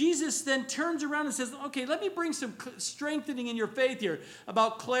 Jesus then turns around and says, okay, let me bring some strengthening in your faith here,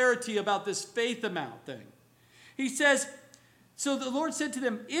 about clarity about this faith amount thing. He says, so the Lord said to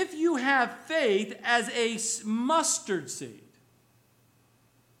them, if you have faith as a mustard seed,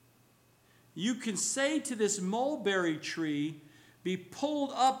 you can say to this mulberry tree, be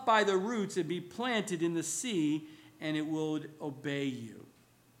pulled up by the roots and be planted in the sea, and it will obey you.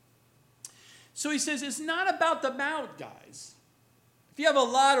 So he says, it's not about the amount, guys. If you have a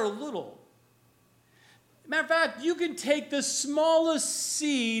lot or little. Matter of fact, you can take the smallest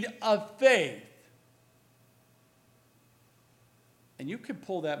seed of faith, and you can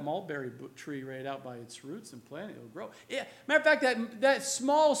pull that mulberry tree right out by its roots and plant it. It'll grow. Yeah. Matter of fact, that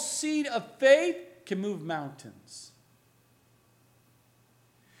small seed of faith can move mountains.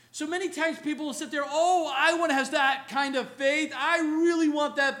 So many times people will sit there, oh, I want to have that kind of faith. I really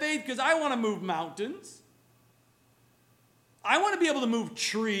want that faith because I want to move mountains. I want to be able to move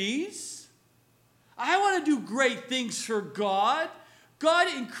trees. I want to do great things for God. God,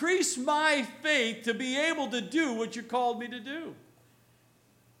 increase my faith to be able to do what you called me to do.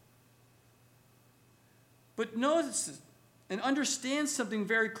 But notice and understand something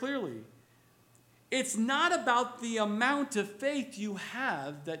very clearly. It's not about the amount of faith you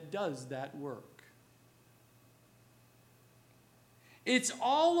have that does that work. It's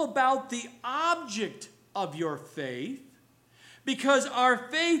all about the object of your faith, because our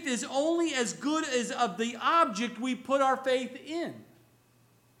faith is only as good as of the object we put our faith in.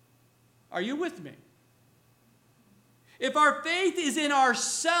 Are you with me? If our faith is in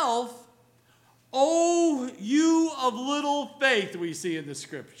ourself, oh, you of little faith, we see in the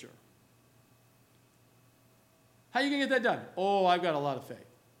scripture. How are you going to get that done? Oh, I've got a lot of faith.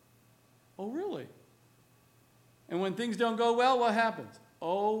 Oh, really? And when things don't go well, what happens?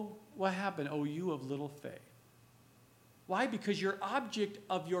 Oh, what happened? Oh, you of little faith. Why? Because your object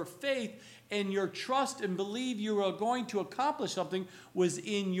of your faith and your trust and believe you are going to accomplish something was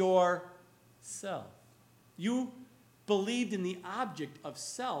in yourself. You believed in the object of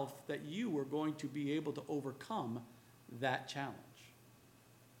self that you were going to be able to overcome that challenge.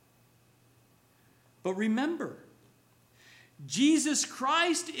 But remember, Jesus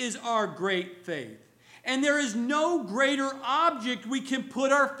Christ is our great faith. And there is no greater object we can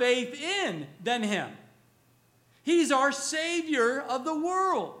put our faith in than him. He's our Savior of the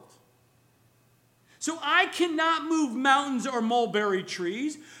world. So I cannot move mountains or mulberry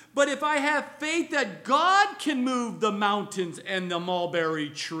trees, but if I have faith that God can move the mountains and the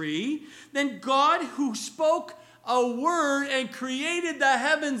mulberry tree, then God, who spoke a word and created the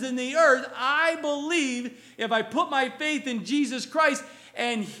heavens and the earth, I believe if I put my faith in Jesus Christ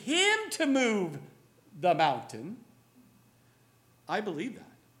and him to move the mountain. I believe that.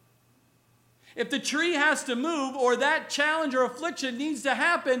 If the tree has to move or that challenge or affliction needs to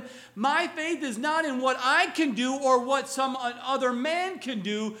happen, my faith is not in what I can do or what some other man can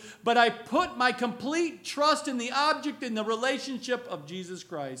do, but I put my complete trust in the object, in the relationship of Jesus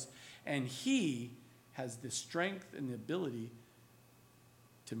Christ. And he has the strength and the ability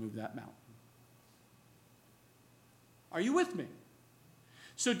to move that mountain. Are you with me?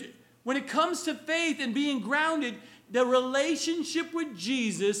 So when it comes to faith and being grounded, the relationship with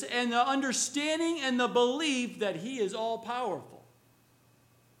Jesus and the understanding and the belief that he is all-powerful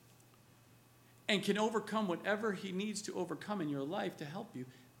and can overcome whatever he needs to overcome in your life to help you,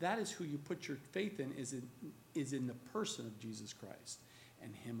 that is who you put your faith in, is in the person of Jesus Christ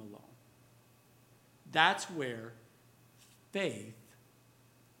and him alone. That's where faith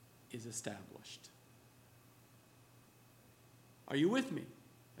is established. Are you with me?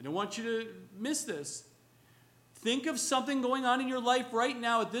 I don't want you to miss this. Think of something going on in your life right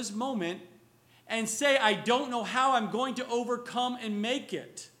now at this moment and say, I don't know how I'm going to overcome and make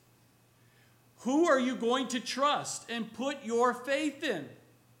it. Who are you going to trust and put your faith in?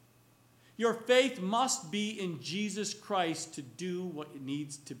 Your faith must be in Jesus Christ to do what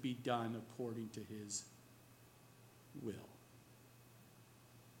needs to be done according to his will.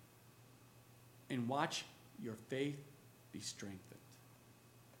 And watch your faith be strengthened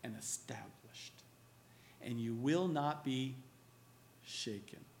and established. And you will not be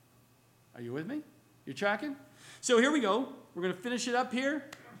shaken. Are you with me? You're tracking? So here we go. We're going to finish it up here.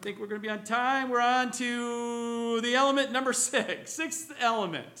 I think we're going to be on time. We're on to the element number 6. Sixth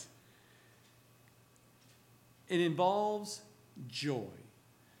element. It involves joy.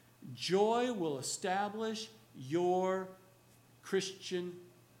 Joy will establish your Christian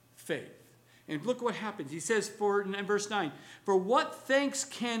faith. And look what happens. He says in verse 9, for what thanks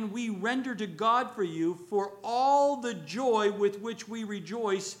can we render to God for you for all the joy with which we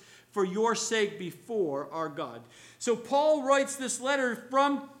rejoice for your sake before our God. So Paul writes this letter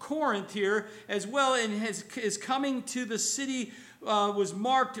from Corinth here as well, and his coming to the city was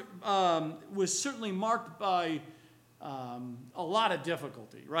certainly marked by a lot of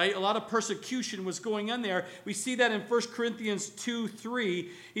difficulty, right? A lot of persecution was going on there. We see that in 1 Corinthians 2:3.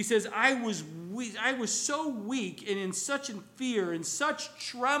 He says, I was so weak and in such fear and such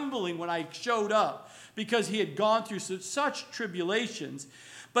trembling when I showed up, because he had gone through such tribulations.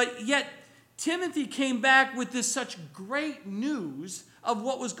 But yet Timothy came back with this such great news of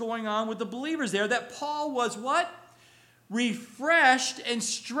what was going on with the believers there, that Paul was what? Refreshed and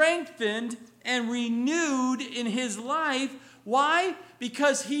strengthened and renewed in his life. Why?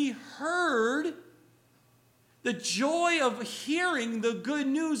 Because he heard the joy of hearing the good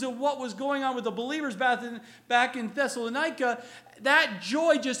news of what was going on with the believers back in Thessalonica. That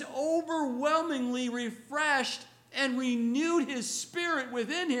joy just overwhelmingly refreshed and renewed his spirit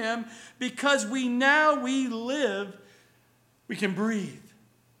within him, because we live, we can breathe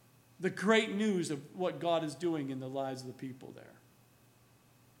the great news of what God is doing in the lives of the people there.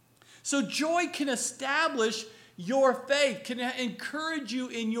 So joy can establish your faith, can encourage you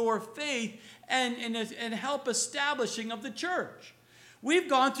in your faith, and help establishing of the church. We've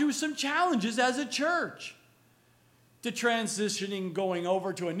gone through some challenges as a church. The transitioning, going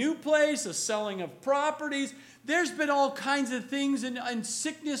over to a new place, the selling of properties. There's been all kinds of things, and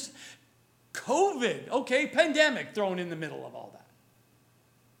sickness, COVID, okay, pandemic thrown in the middle of all that.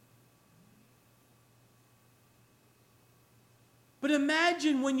 But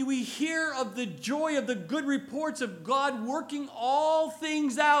imagine when we hear of the joy of the good reports of God working all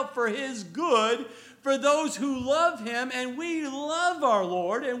things out for his good, for those who love him, and we love our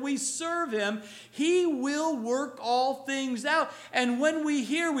Lord and we serve him. He will work all things out. And when we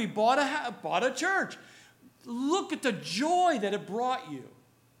hear we bought a church, look at the joy that it brought you.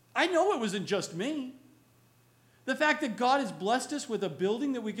 I know it wasn't just me. The fact that God has blessed us with a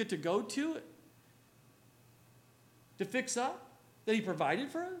building that we get to go to fix up, that he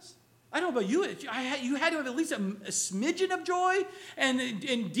provided for us. I don't know about you. You had to have at least a smidgen of joy and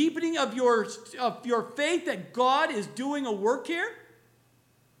deepening of your faith that God is doing a work here.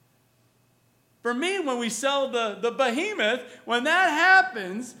 For me, when we sell the behemoth, when that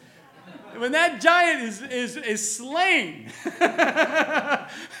happens, when that giant is slain, the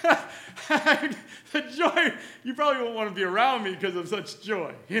joy, you probably won't want to be around me because of such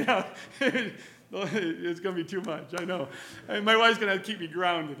joy. You know, it's going to be too much, I know. And my wife's going to have to keep me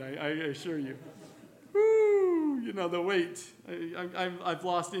grounded, I assure you. Woo, you know, the weight. I've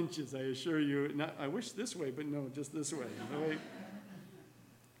lost inches, I assure you. I wish this way, but no, just this way. The weight.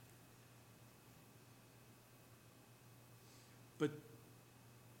 But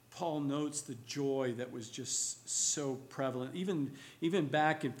Paul notes the joy that was just so prevalent. Even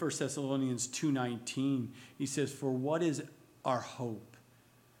back in 1 Thessalonians 2:19, he says, "For what is our hope,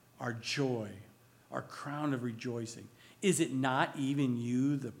 our joy, our crown of rejoicing? Is it not even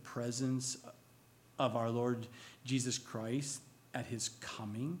you, the presence of our Lord Jesus Christ at his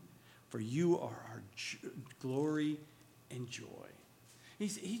coming? For you are our glory and joy."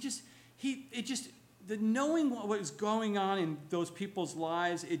 The knowing what was going on in those people's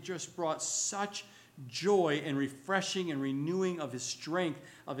lives, it just brought such joy and refreshing and renewing of his strength,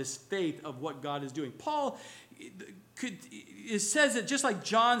 of his faith, of what God is doing. Paul, it says that just like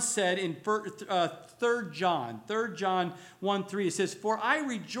John said in 3 John 1:3, it says, "For I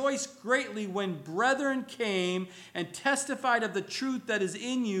rejoiced greatly when brethren came and testified of the truth that is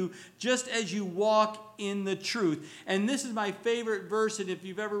in you, just as you walk in the truth." And this is my favorite verse, and if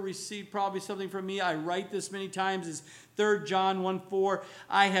you've ever received probably something from me, I write this many times, is 3 John 1:4.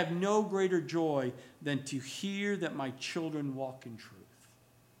 "I have no greater joy than to hear that my children walk in truth."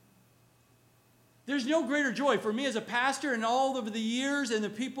 There's no greater joy for me as a pastor and all over the years, and the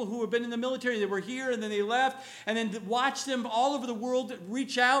people who have been in the military, they were here and then they left, and then to watch them all over the world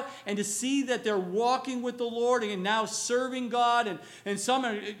reach out and to see that they're walking with the Lord and now serving God, and some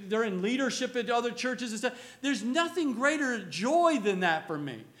they're in leadership at other churches and stuff. There's nothing greater joy than that for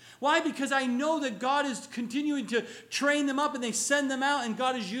me. Why? Because I know that God is continuing to train them up and they send them out and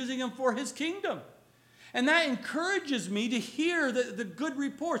God is using them for his kingdom. And that encourages me to hear the good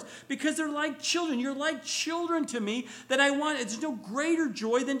reports, because they're like children. You're like children to me that I want. It's no greater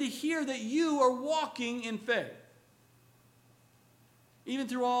joy than to hear that you are walking in faith. Even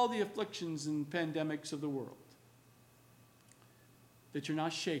through all the afflictions and pandemics of the world. That you're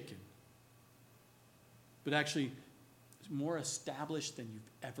not shaken, but actually more established than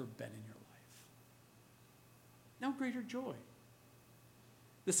you've ever been in your life. No greater joy.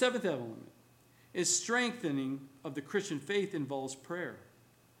 The seventh element is strengthening of the Christian faith involves prayer.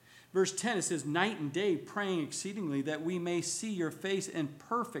 Verse 10, it says, "Night and day praying exceedingly that we may see your face and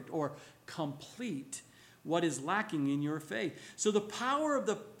perfect," or complete, "what is lacking in your faith." So the power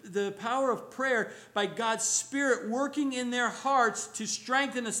of prayer by God's Spirit working in their hearts to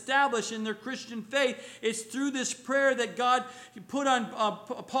strengthen, establish in their Christian faith, is through this prayer that God put on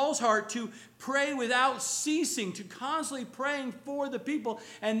Paul's heart to pray without ceasing, to constantly praying for the people.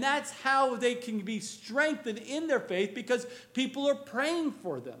 And that's how they can be strengthened in their faith, because people are praying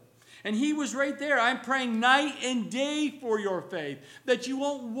for them. And he was right there. I'm praying night and day for your faith, that you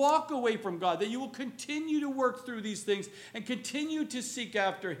won't walk away from God, that you will continue to work through these things and continue to seek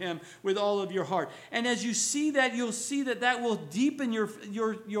after him with all of your heart. And as you see that, you'll see that that will deepen your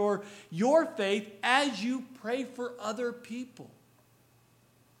faith as you pray for other people.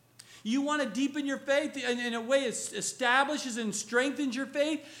 You want to deepen your faith in a way it establishes and strengthens your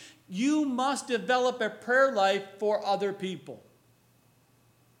faith, you must develop a prayer life for other people.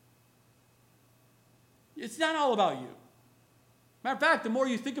 It's not all about you. Matter of fact, the more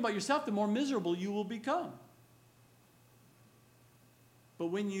you think about yourself, the more miserable you will become. But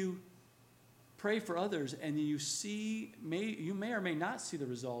when you pray for others and you may or may not see the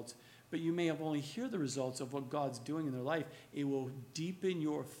results, but you may have only hear the results of what God's doing in their life, it will deepen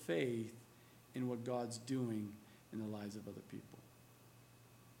your faith in what God's doing in the lives of other people.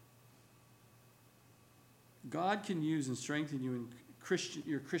 God can use and strengthen you in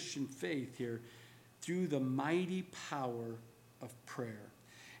your Christian faith here through the mighty power of prayer.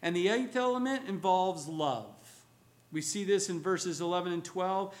 And the eighth element involves love. We see this in verses 11 and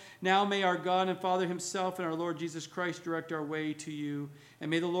 12. "Now may our God and Father himself and our Lord Jesus Christ direct our way to you. And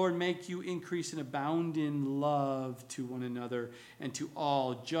may the Lord make you increase and abound in love to one another and to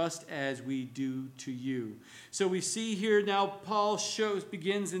all, just as we do to you." So we see here now Paul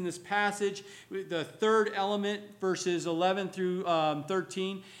begins in this passage with the third element, verses 11 through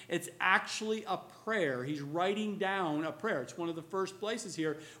 13. It's actually a prayer. He's writing down a prayer. It's one of the first places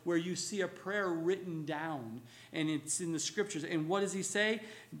here where you see a prayer written down. And it's in the scriptures. And what does he say?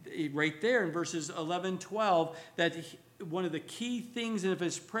 Right there in verses 11, 12, that one of the key things of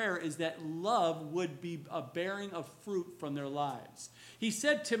his prayer is that love would be a bearing of fruit from their lives. He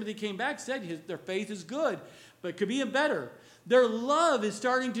said, Timothy came back, said their faith is good, but it could be better. Their love is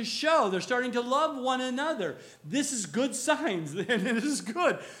starting to show. They're starting to love one another. This is good signs, and this is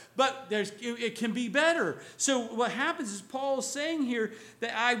good. But it can be better. So what happens is Paul is saying here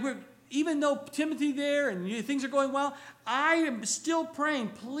that even though Timothy there and things are going well, I am still praying,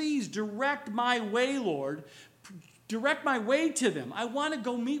 please direct my way, Lord. direct my way to them. I want to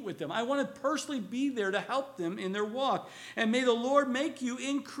go meet with them. I want to personally be there to help them in their walk. And may the Lord make you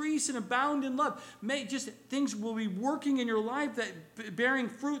increase and abound in love. May just things will be working in your life that bearing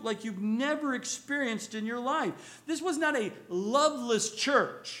fruit like you've never experienced in your life. This was not a loveless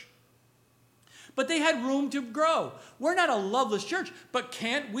church, but they had room to grow. We're not a loveless church, but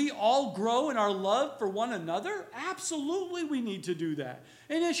can't we all grow in our love for one another? Absolutely, we need to do that.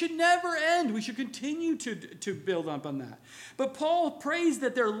 And it should never end. We should continue to build up on that. But Paul prays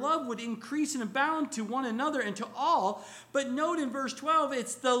that their love would increase and abound to one another and to all. But note in verse 12,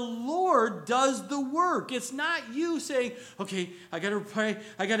 it's the Lord does the work. It's not you saying, okay, I got to pray.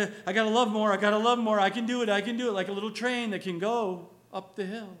 I got to love more. I got to love more. I can do it. Like a little train that can go up the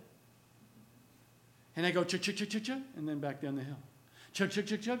hill. And I go chug, chug, chug, chug, chug, and then back down the hill. Chug, chug,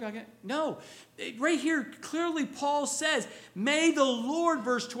 chug, chug. No. Right here, clearly Paul says, may the Lord,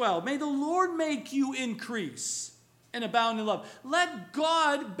 verse 12, may the Lord make you increase and abound in love. Let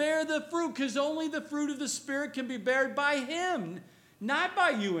God bear the fruit, because only the fruit of the Spirit can be bared by Him, not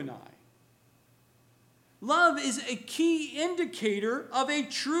by you and I. Love is a key indicator of a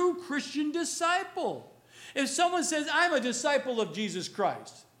true Christian disciple. If someone says, I'm a disciple of Jesus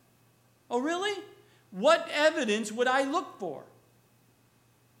Christ, oh, really? What evidence would I look for?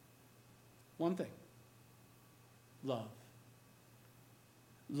 One thing. Love.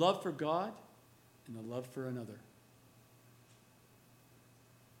 Love for God and the love for another.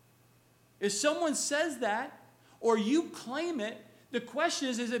 If someone says that, or you claim it, the question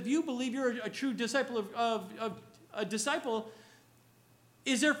is if you believe you're a true disciple of a disciple,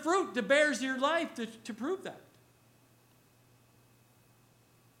 is there fruit that bears your life to prove that?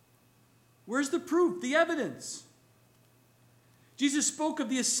 Where's the proof, the evidence? Jesus spoke of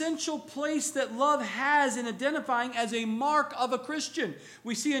the essential place that love has in identifying as a mark of a Christian.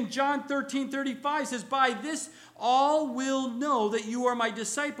 We see in John 13:35, it says, by this all will know that you are my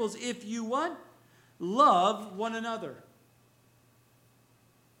disciples if you what? Love one another.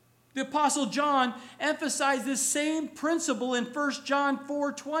 The Apostle John emphasized this same principle in 1 John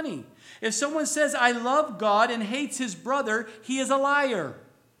 4:20. If someone says, I love God and hates his brother, he is a liar.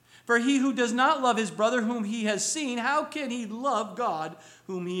 For he who does not love his brother whom he has seen, how can he love God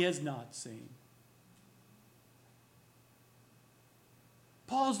whom he has not seen?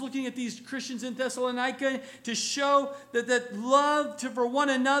 Paul's looking at these Christians in Thessalonica to show that love for one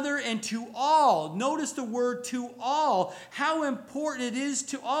another and to all. Notice the word to all. How important it is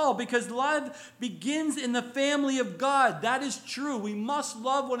to all, because love begins in the family of God. That is true. We must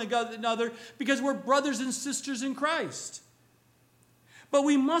love one another because we're brothers and sisters in Christ. But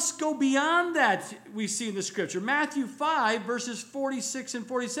we must go beyond that, we see in the scripture. Matthew 5, verses 46 and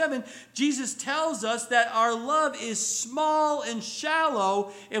 47, Jesus tells us that our love is small and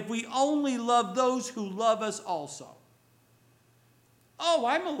shallow if we only love those who love us also. Oh,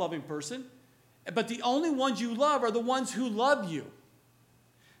 I'm a loving person, but the only ones you love are the ones who love you.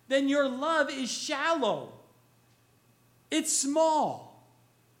 Then your love is shallow. It's small.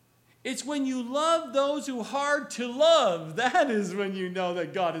 It's when you love those who are hard to love. That is when you know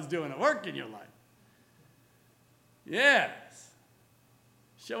that God is doing a work in your life. Yes.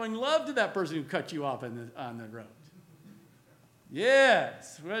 Showing love to that person who cut you off on the road.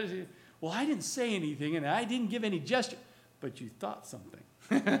 Yes. Well, I didn't say anything and I didn't give any gesture, but you thought something.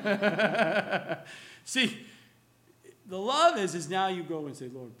 See, the love is now you go and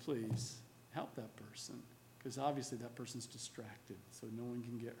say, Lord, please help that person. Because obviously that person's distracted, so no one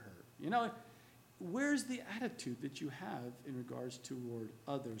can get hurt. You know, where's the attitude that you have in regards toward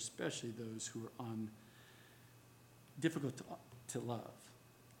others, especially those who are difficult to love?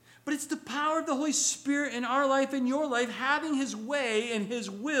 But it's the power of the Holy Spirit in our life and your life having His way and His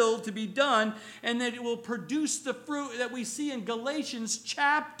will to be done, and that it will produce the fruit that we see in Galatians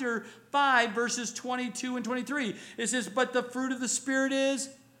chapter 5, verses 22 and 23. It says, but the fruit of the Spirit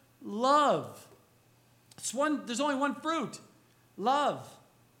is love. There's only one fruit, love.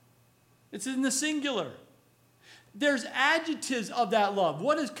 It's in the singular. There's adjectives of that love.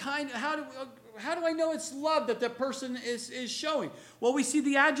 What is how do I know it's love that the person is showing? Well, we see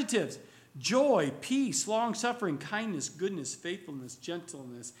the adjectives: joy, peace, long-suffering, kindness, goodness, faithfulness,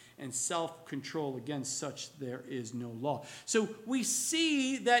 gentleness, and self-control. Against such there is no law. So we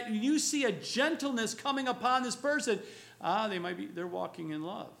see that you see a gentleness coming upon this person. They're walking in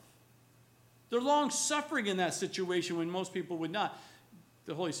love. They're long-suffering in that situation when most people would not.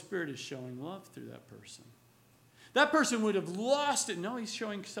 The Holy Spirit is showing love through that person. That person would have lost it. No, he's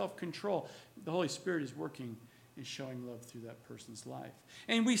showing self-control. The Holy Spirit is working and showing love through that person's life.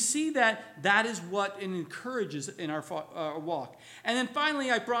 And we see that is what it encourages in our walk. And then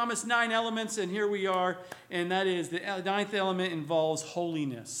finally, I promised 9 elements, and here we are. And that is the 9th element involves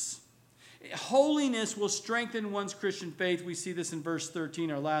holiness. Holiness will strengthen one's Christian faith. We see this in verse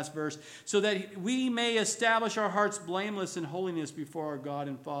 13, our last verse, so that we may establish our hearts blameless in holiness before our God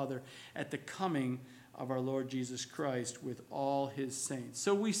and Father at the coming of our Lord Jesus Christ with all his saints.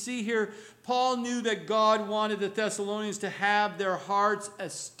 So we see here, Paul knew that God wanted the Thessalonians to have their hearts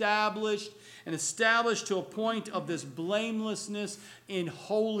established to a point of this blamelessness in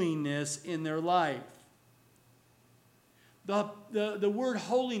holiness in their life. The word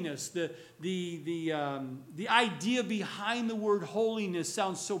holiness, the idea behind the word holiness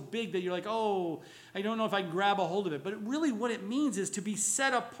sounds so big that you're like, oh, I don't know if I can grab a hold of it. But really what it means is to be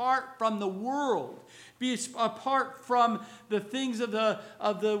set apart from the world. Be apart from the things of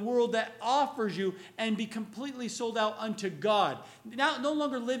the world that offers you, and be completely sold out unto God. Now, no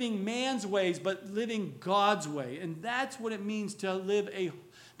longer living man's ways, but living God's way. And that's what it means to live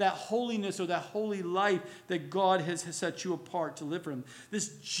that holiness or that holy life that God has set you apart to live for him. This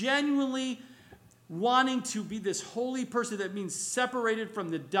genuinely wanting to be this holy person, that means separated from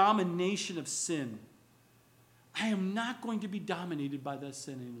the domination of sin. I am not going to be dominated by that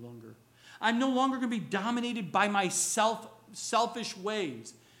sin any longer. I'm no longer going to be dominated by my selfish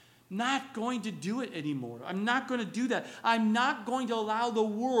ways. Not going to do it anymore. I'm not going to do that. I'm not going to allow the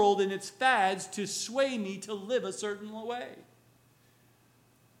world and its fads to sway me to live a certain way.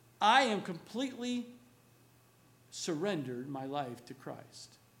 I am completely surrendered my life to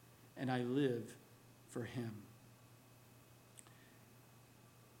Christ, and I live for him.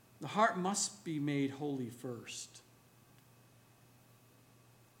 The heart must be made holy first.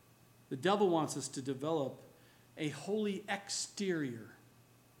 The devil wants us to develop a holy exterior.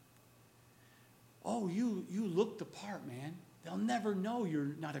 Oh, you look the part, man. They'll never know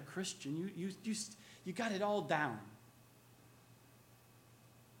you're not a Christian. You got it all down.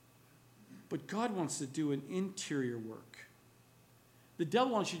 But God wants to do an interior work. The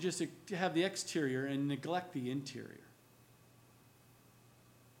devil wants you just to have the exterior and neglect the interior.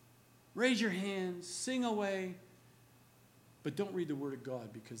 Raise your hands, sing away, but don't read the Word of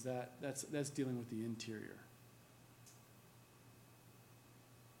God, because that's dealing with the interior.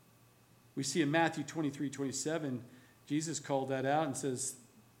 We see in Matthew 23:27, Jesus called that out and says,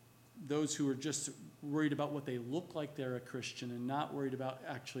 those who are just worried about what they look like they're a Christian and not worried about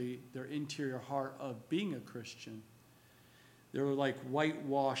actually their interior heart of being a Christian, they're like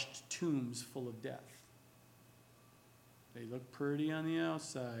whitewashed tombs full of death. They look pretty on the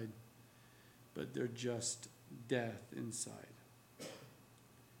outside, but they're just death inside.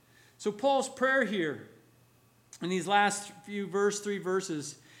 So Paul's prayer here in these last few 3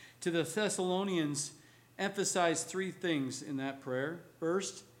 verses to the Thessalonians emphasized 3 things in that prayer.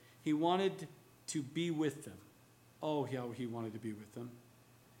 First, he wanted to be with them. Oh, how he wanted to be with them.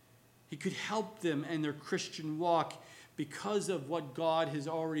 He could help them in their Christian walk because of what God has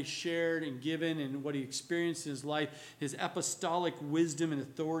already shared and given and what he experienced in his life. His apostolic wisdom and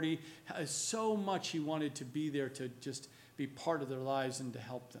authority. So much he wanted to be there to just be part of their lives and to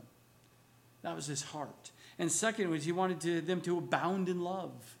help them. That was his heart. And second was he wanted them to abound in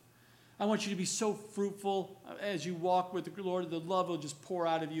love. I want you to be so fruitful as you walk with the Lord. The love will just pour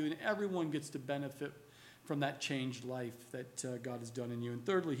out of you, and everyone gets to benefit from that changed life that God has done in you. And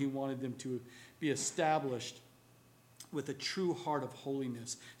thirdly, he wanted them to be established with a true heart of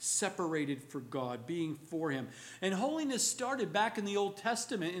holiness, separated for God, being for him. And holiness started back in the Old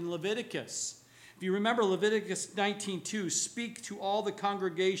Testament in Leviticus. If you remember Leviticus 19:2, speak to all the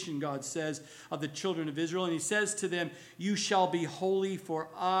congregation, God says, of the children of Israel. And he says to them, you shall be holy, for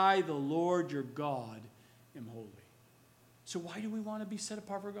I, the Lord your God, am holy. So why do we want to be set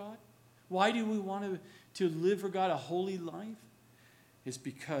apart for God? Why do we want to live for God a holy life? It's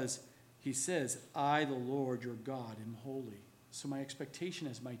because he says, I, the Lord your God, am holy. So my expectation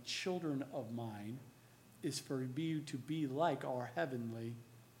as my children of mine is for you to be like our heavenly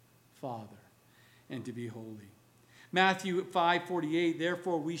Father and to be holy. Matthew 5:48,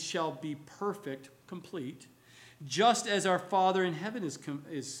 therefore we shall be perfect, complete, just as our Father in heaven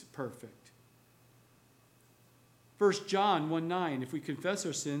is perfect. 1 John 1:9, if we confess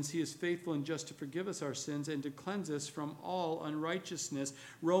our sins, he is faithful and just to forgive us our sins and to cleanse us from all unrighteousness.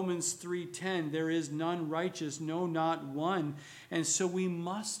 Romans 3:10, there is none righteous, no, not one. And so we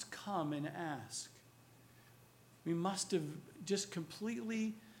must come and ask. We must have just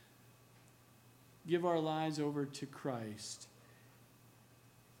completely give our lives over to Christ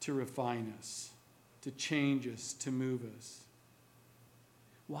to refine us, to change us, to move us.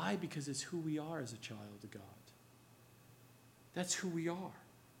 Why? Because it's who we are as a child of God. That's who we are.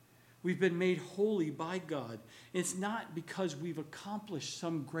 We've been made holy by God. It's not because we've accomplished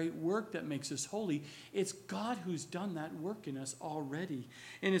some great work that makes us holy. It's God who's done that work in us already.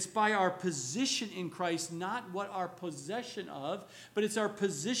 And it's by our position in Christ, not what our possession of, but it's our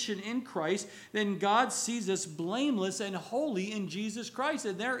position in Christ. Then God sees us blameless and holy in Jesus Christ.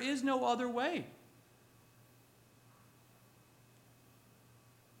 And there is no other way.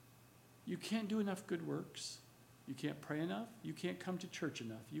 You can't do enough good works. You can't pray enough. You can't come to church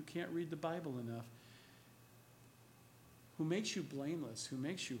enough. You can't read the Bible enough. Who makes you blameless, who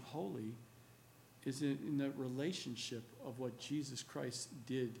makes you holy, is in the relationship of what Jesus Christ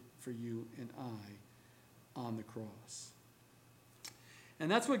did for you and I on the cross. And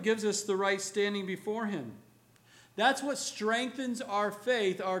that's what gives us the right standing before him. That's what strengthens our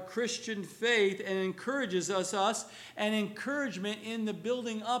faith, our Christian faith, and encourages us and encouragement in the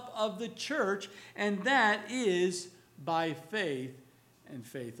building up of the church, and that is by faith and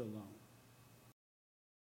faith alone.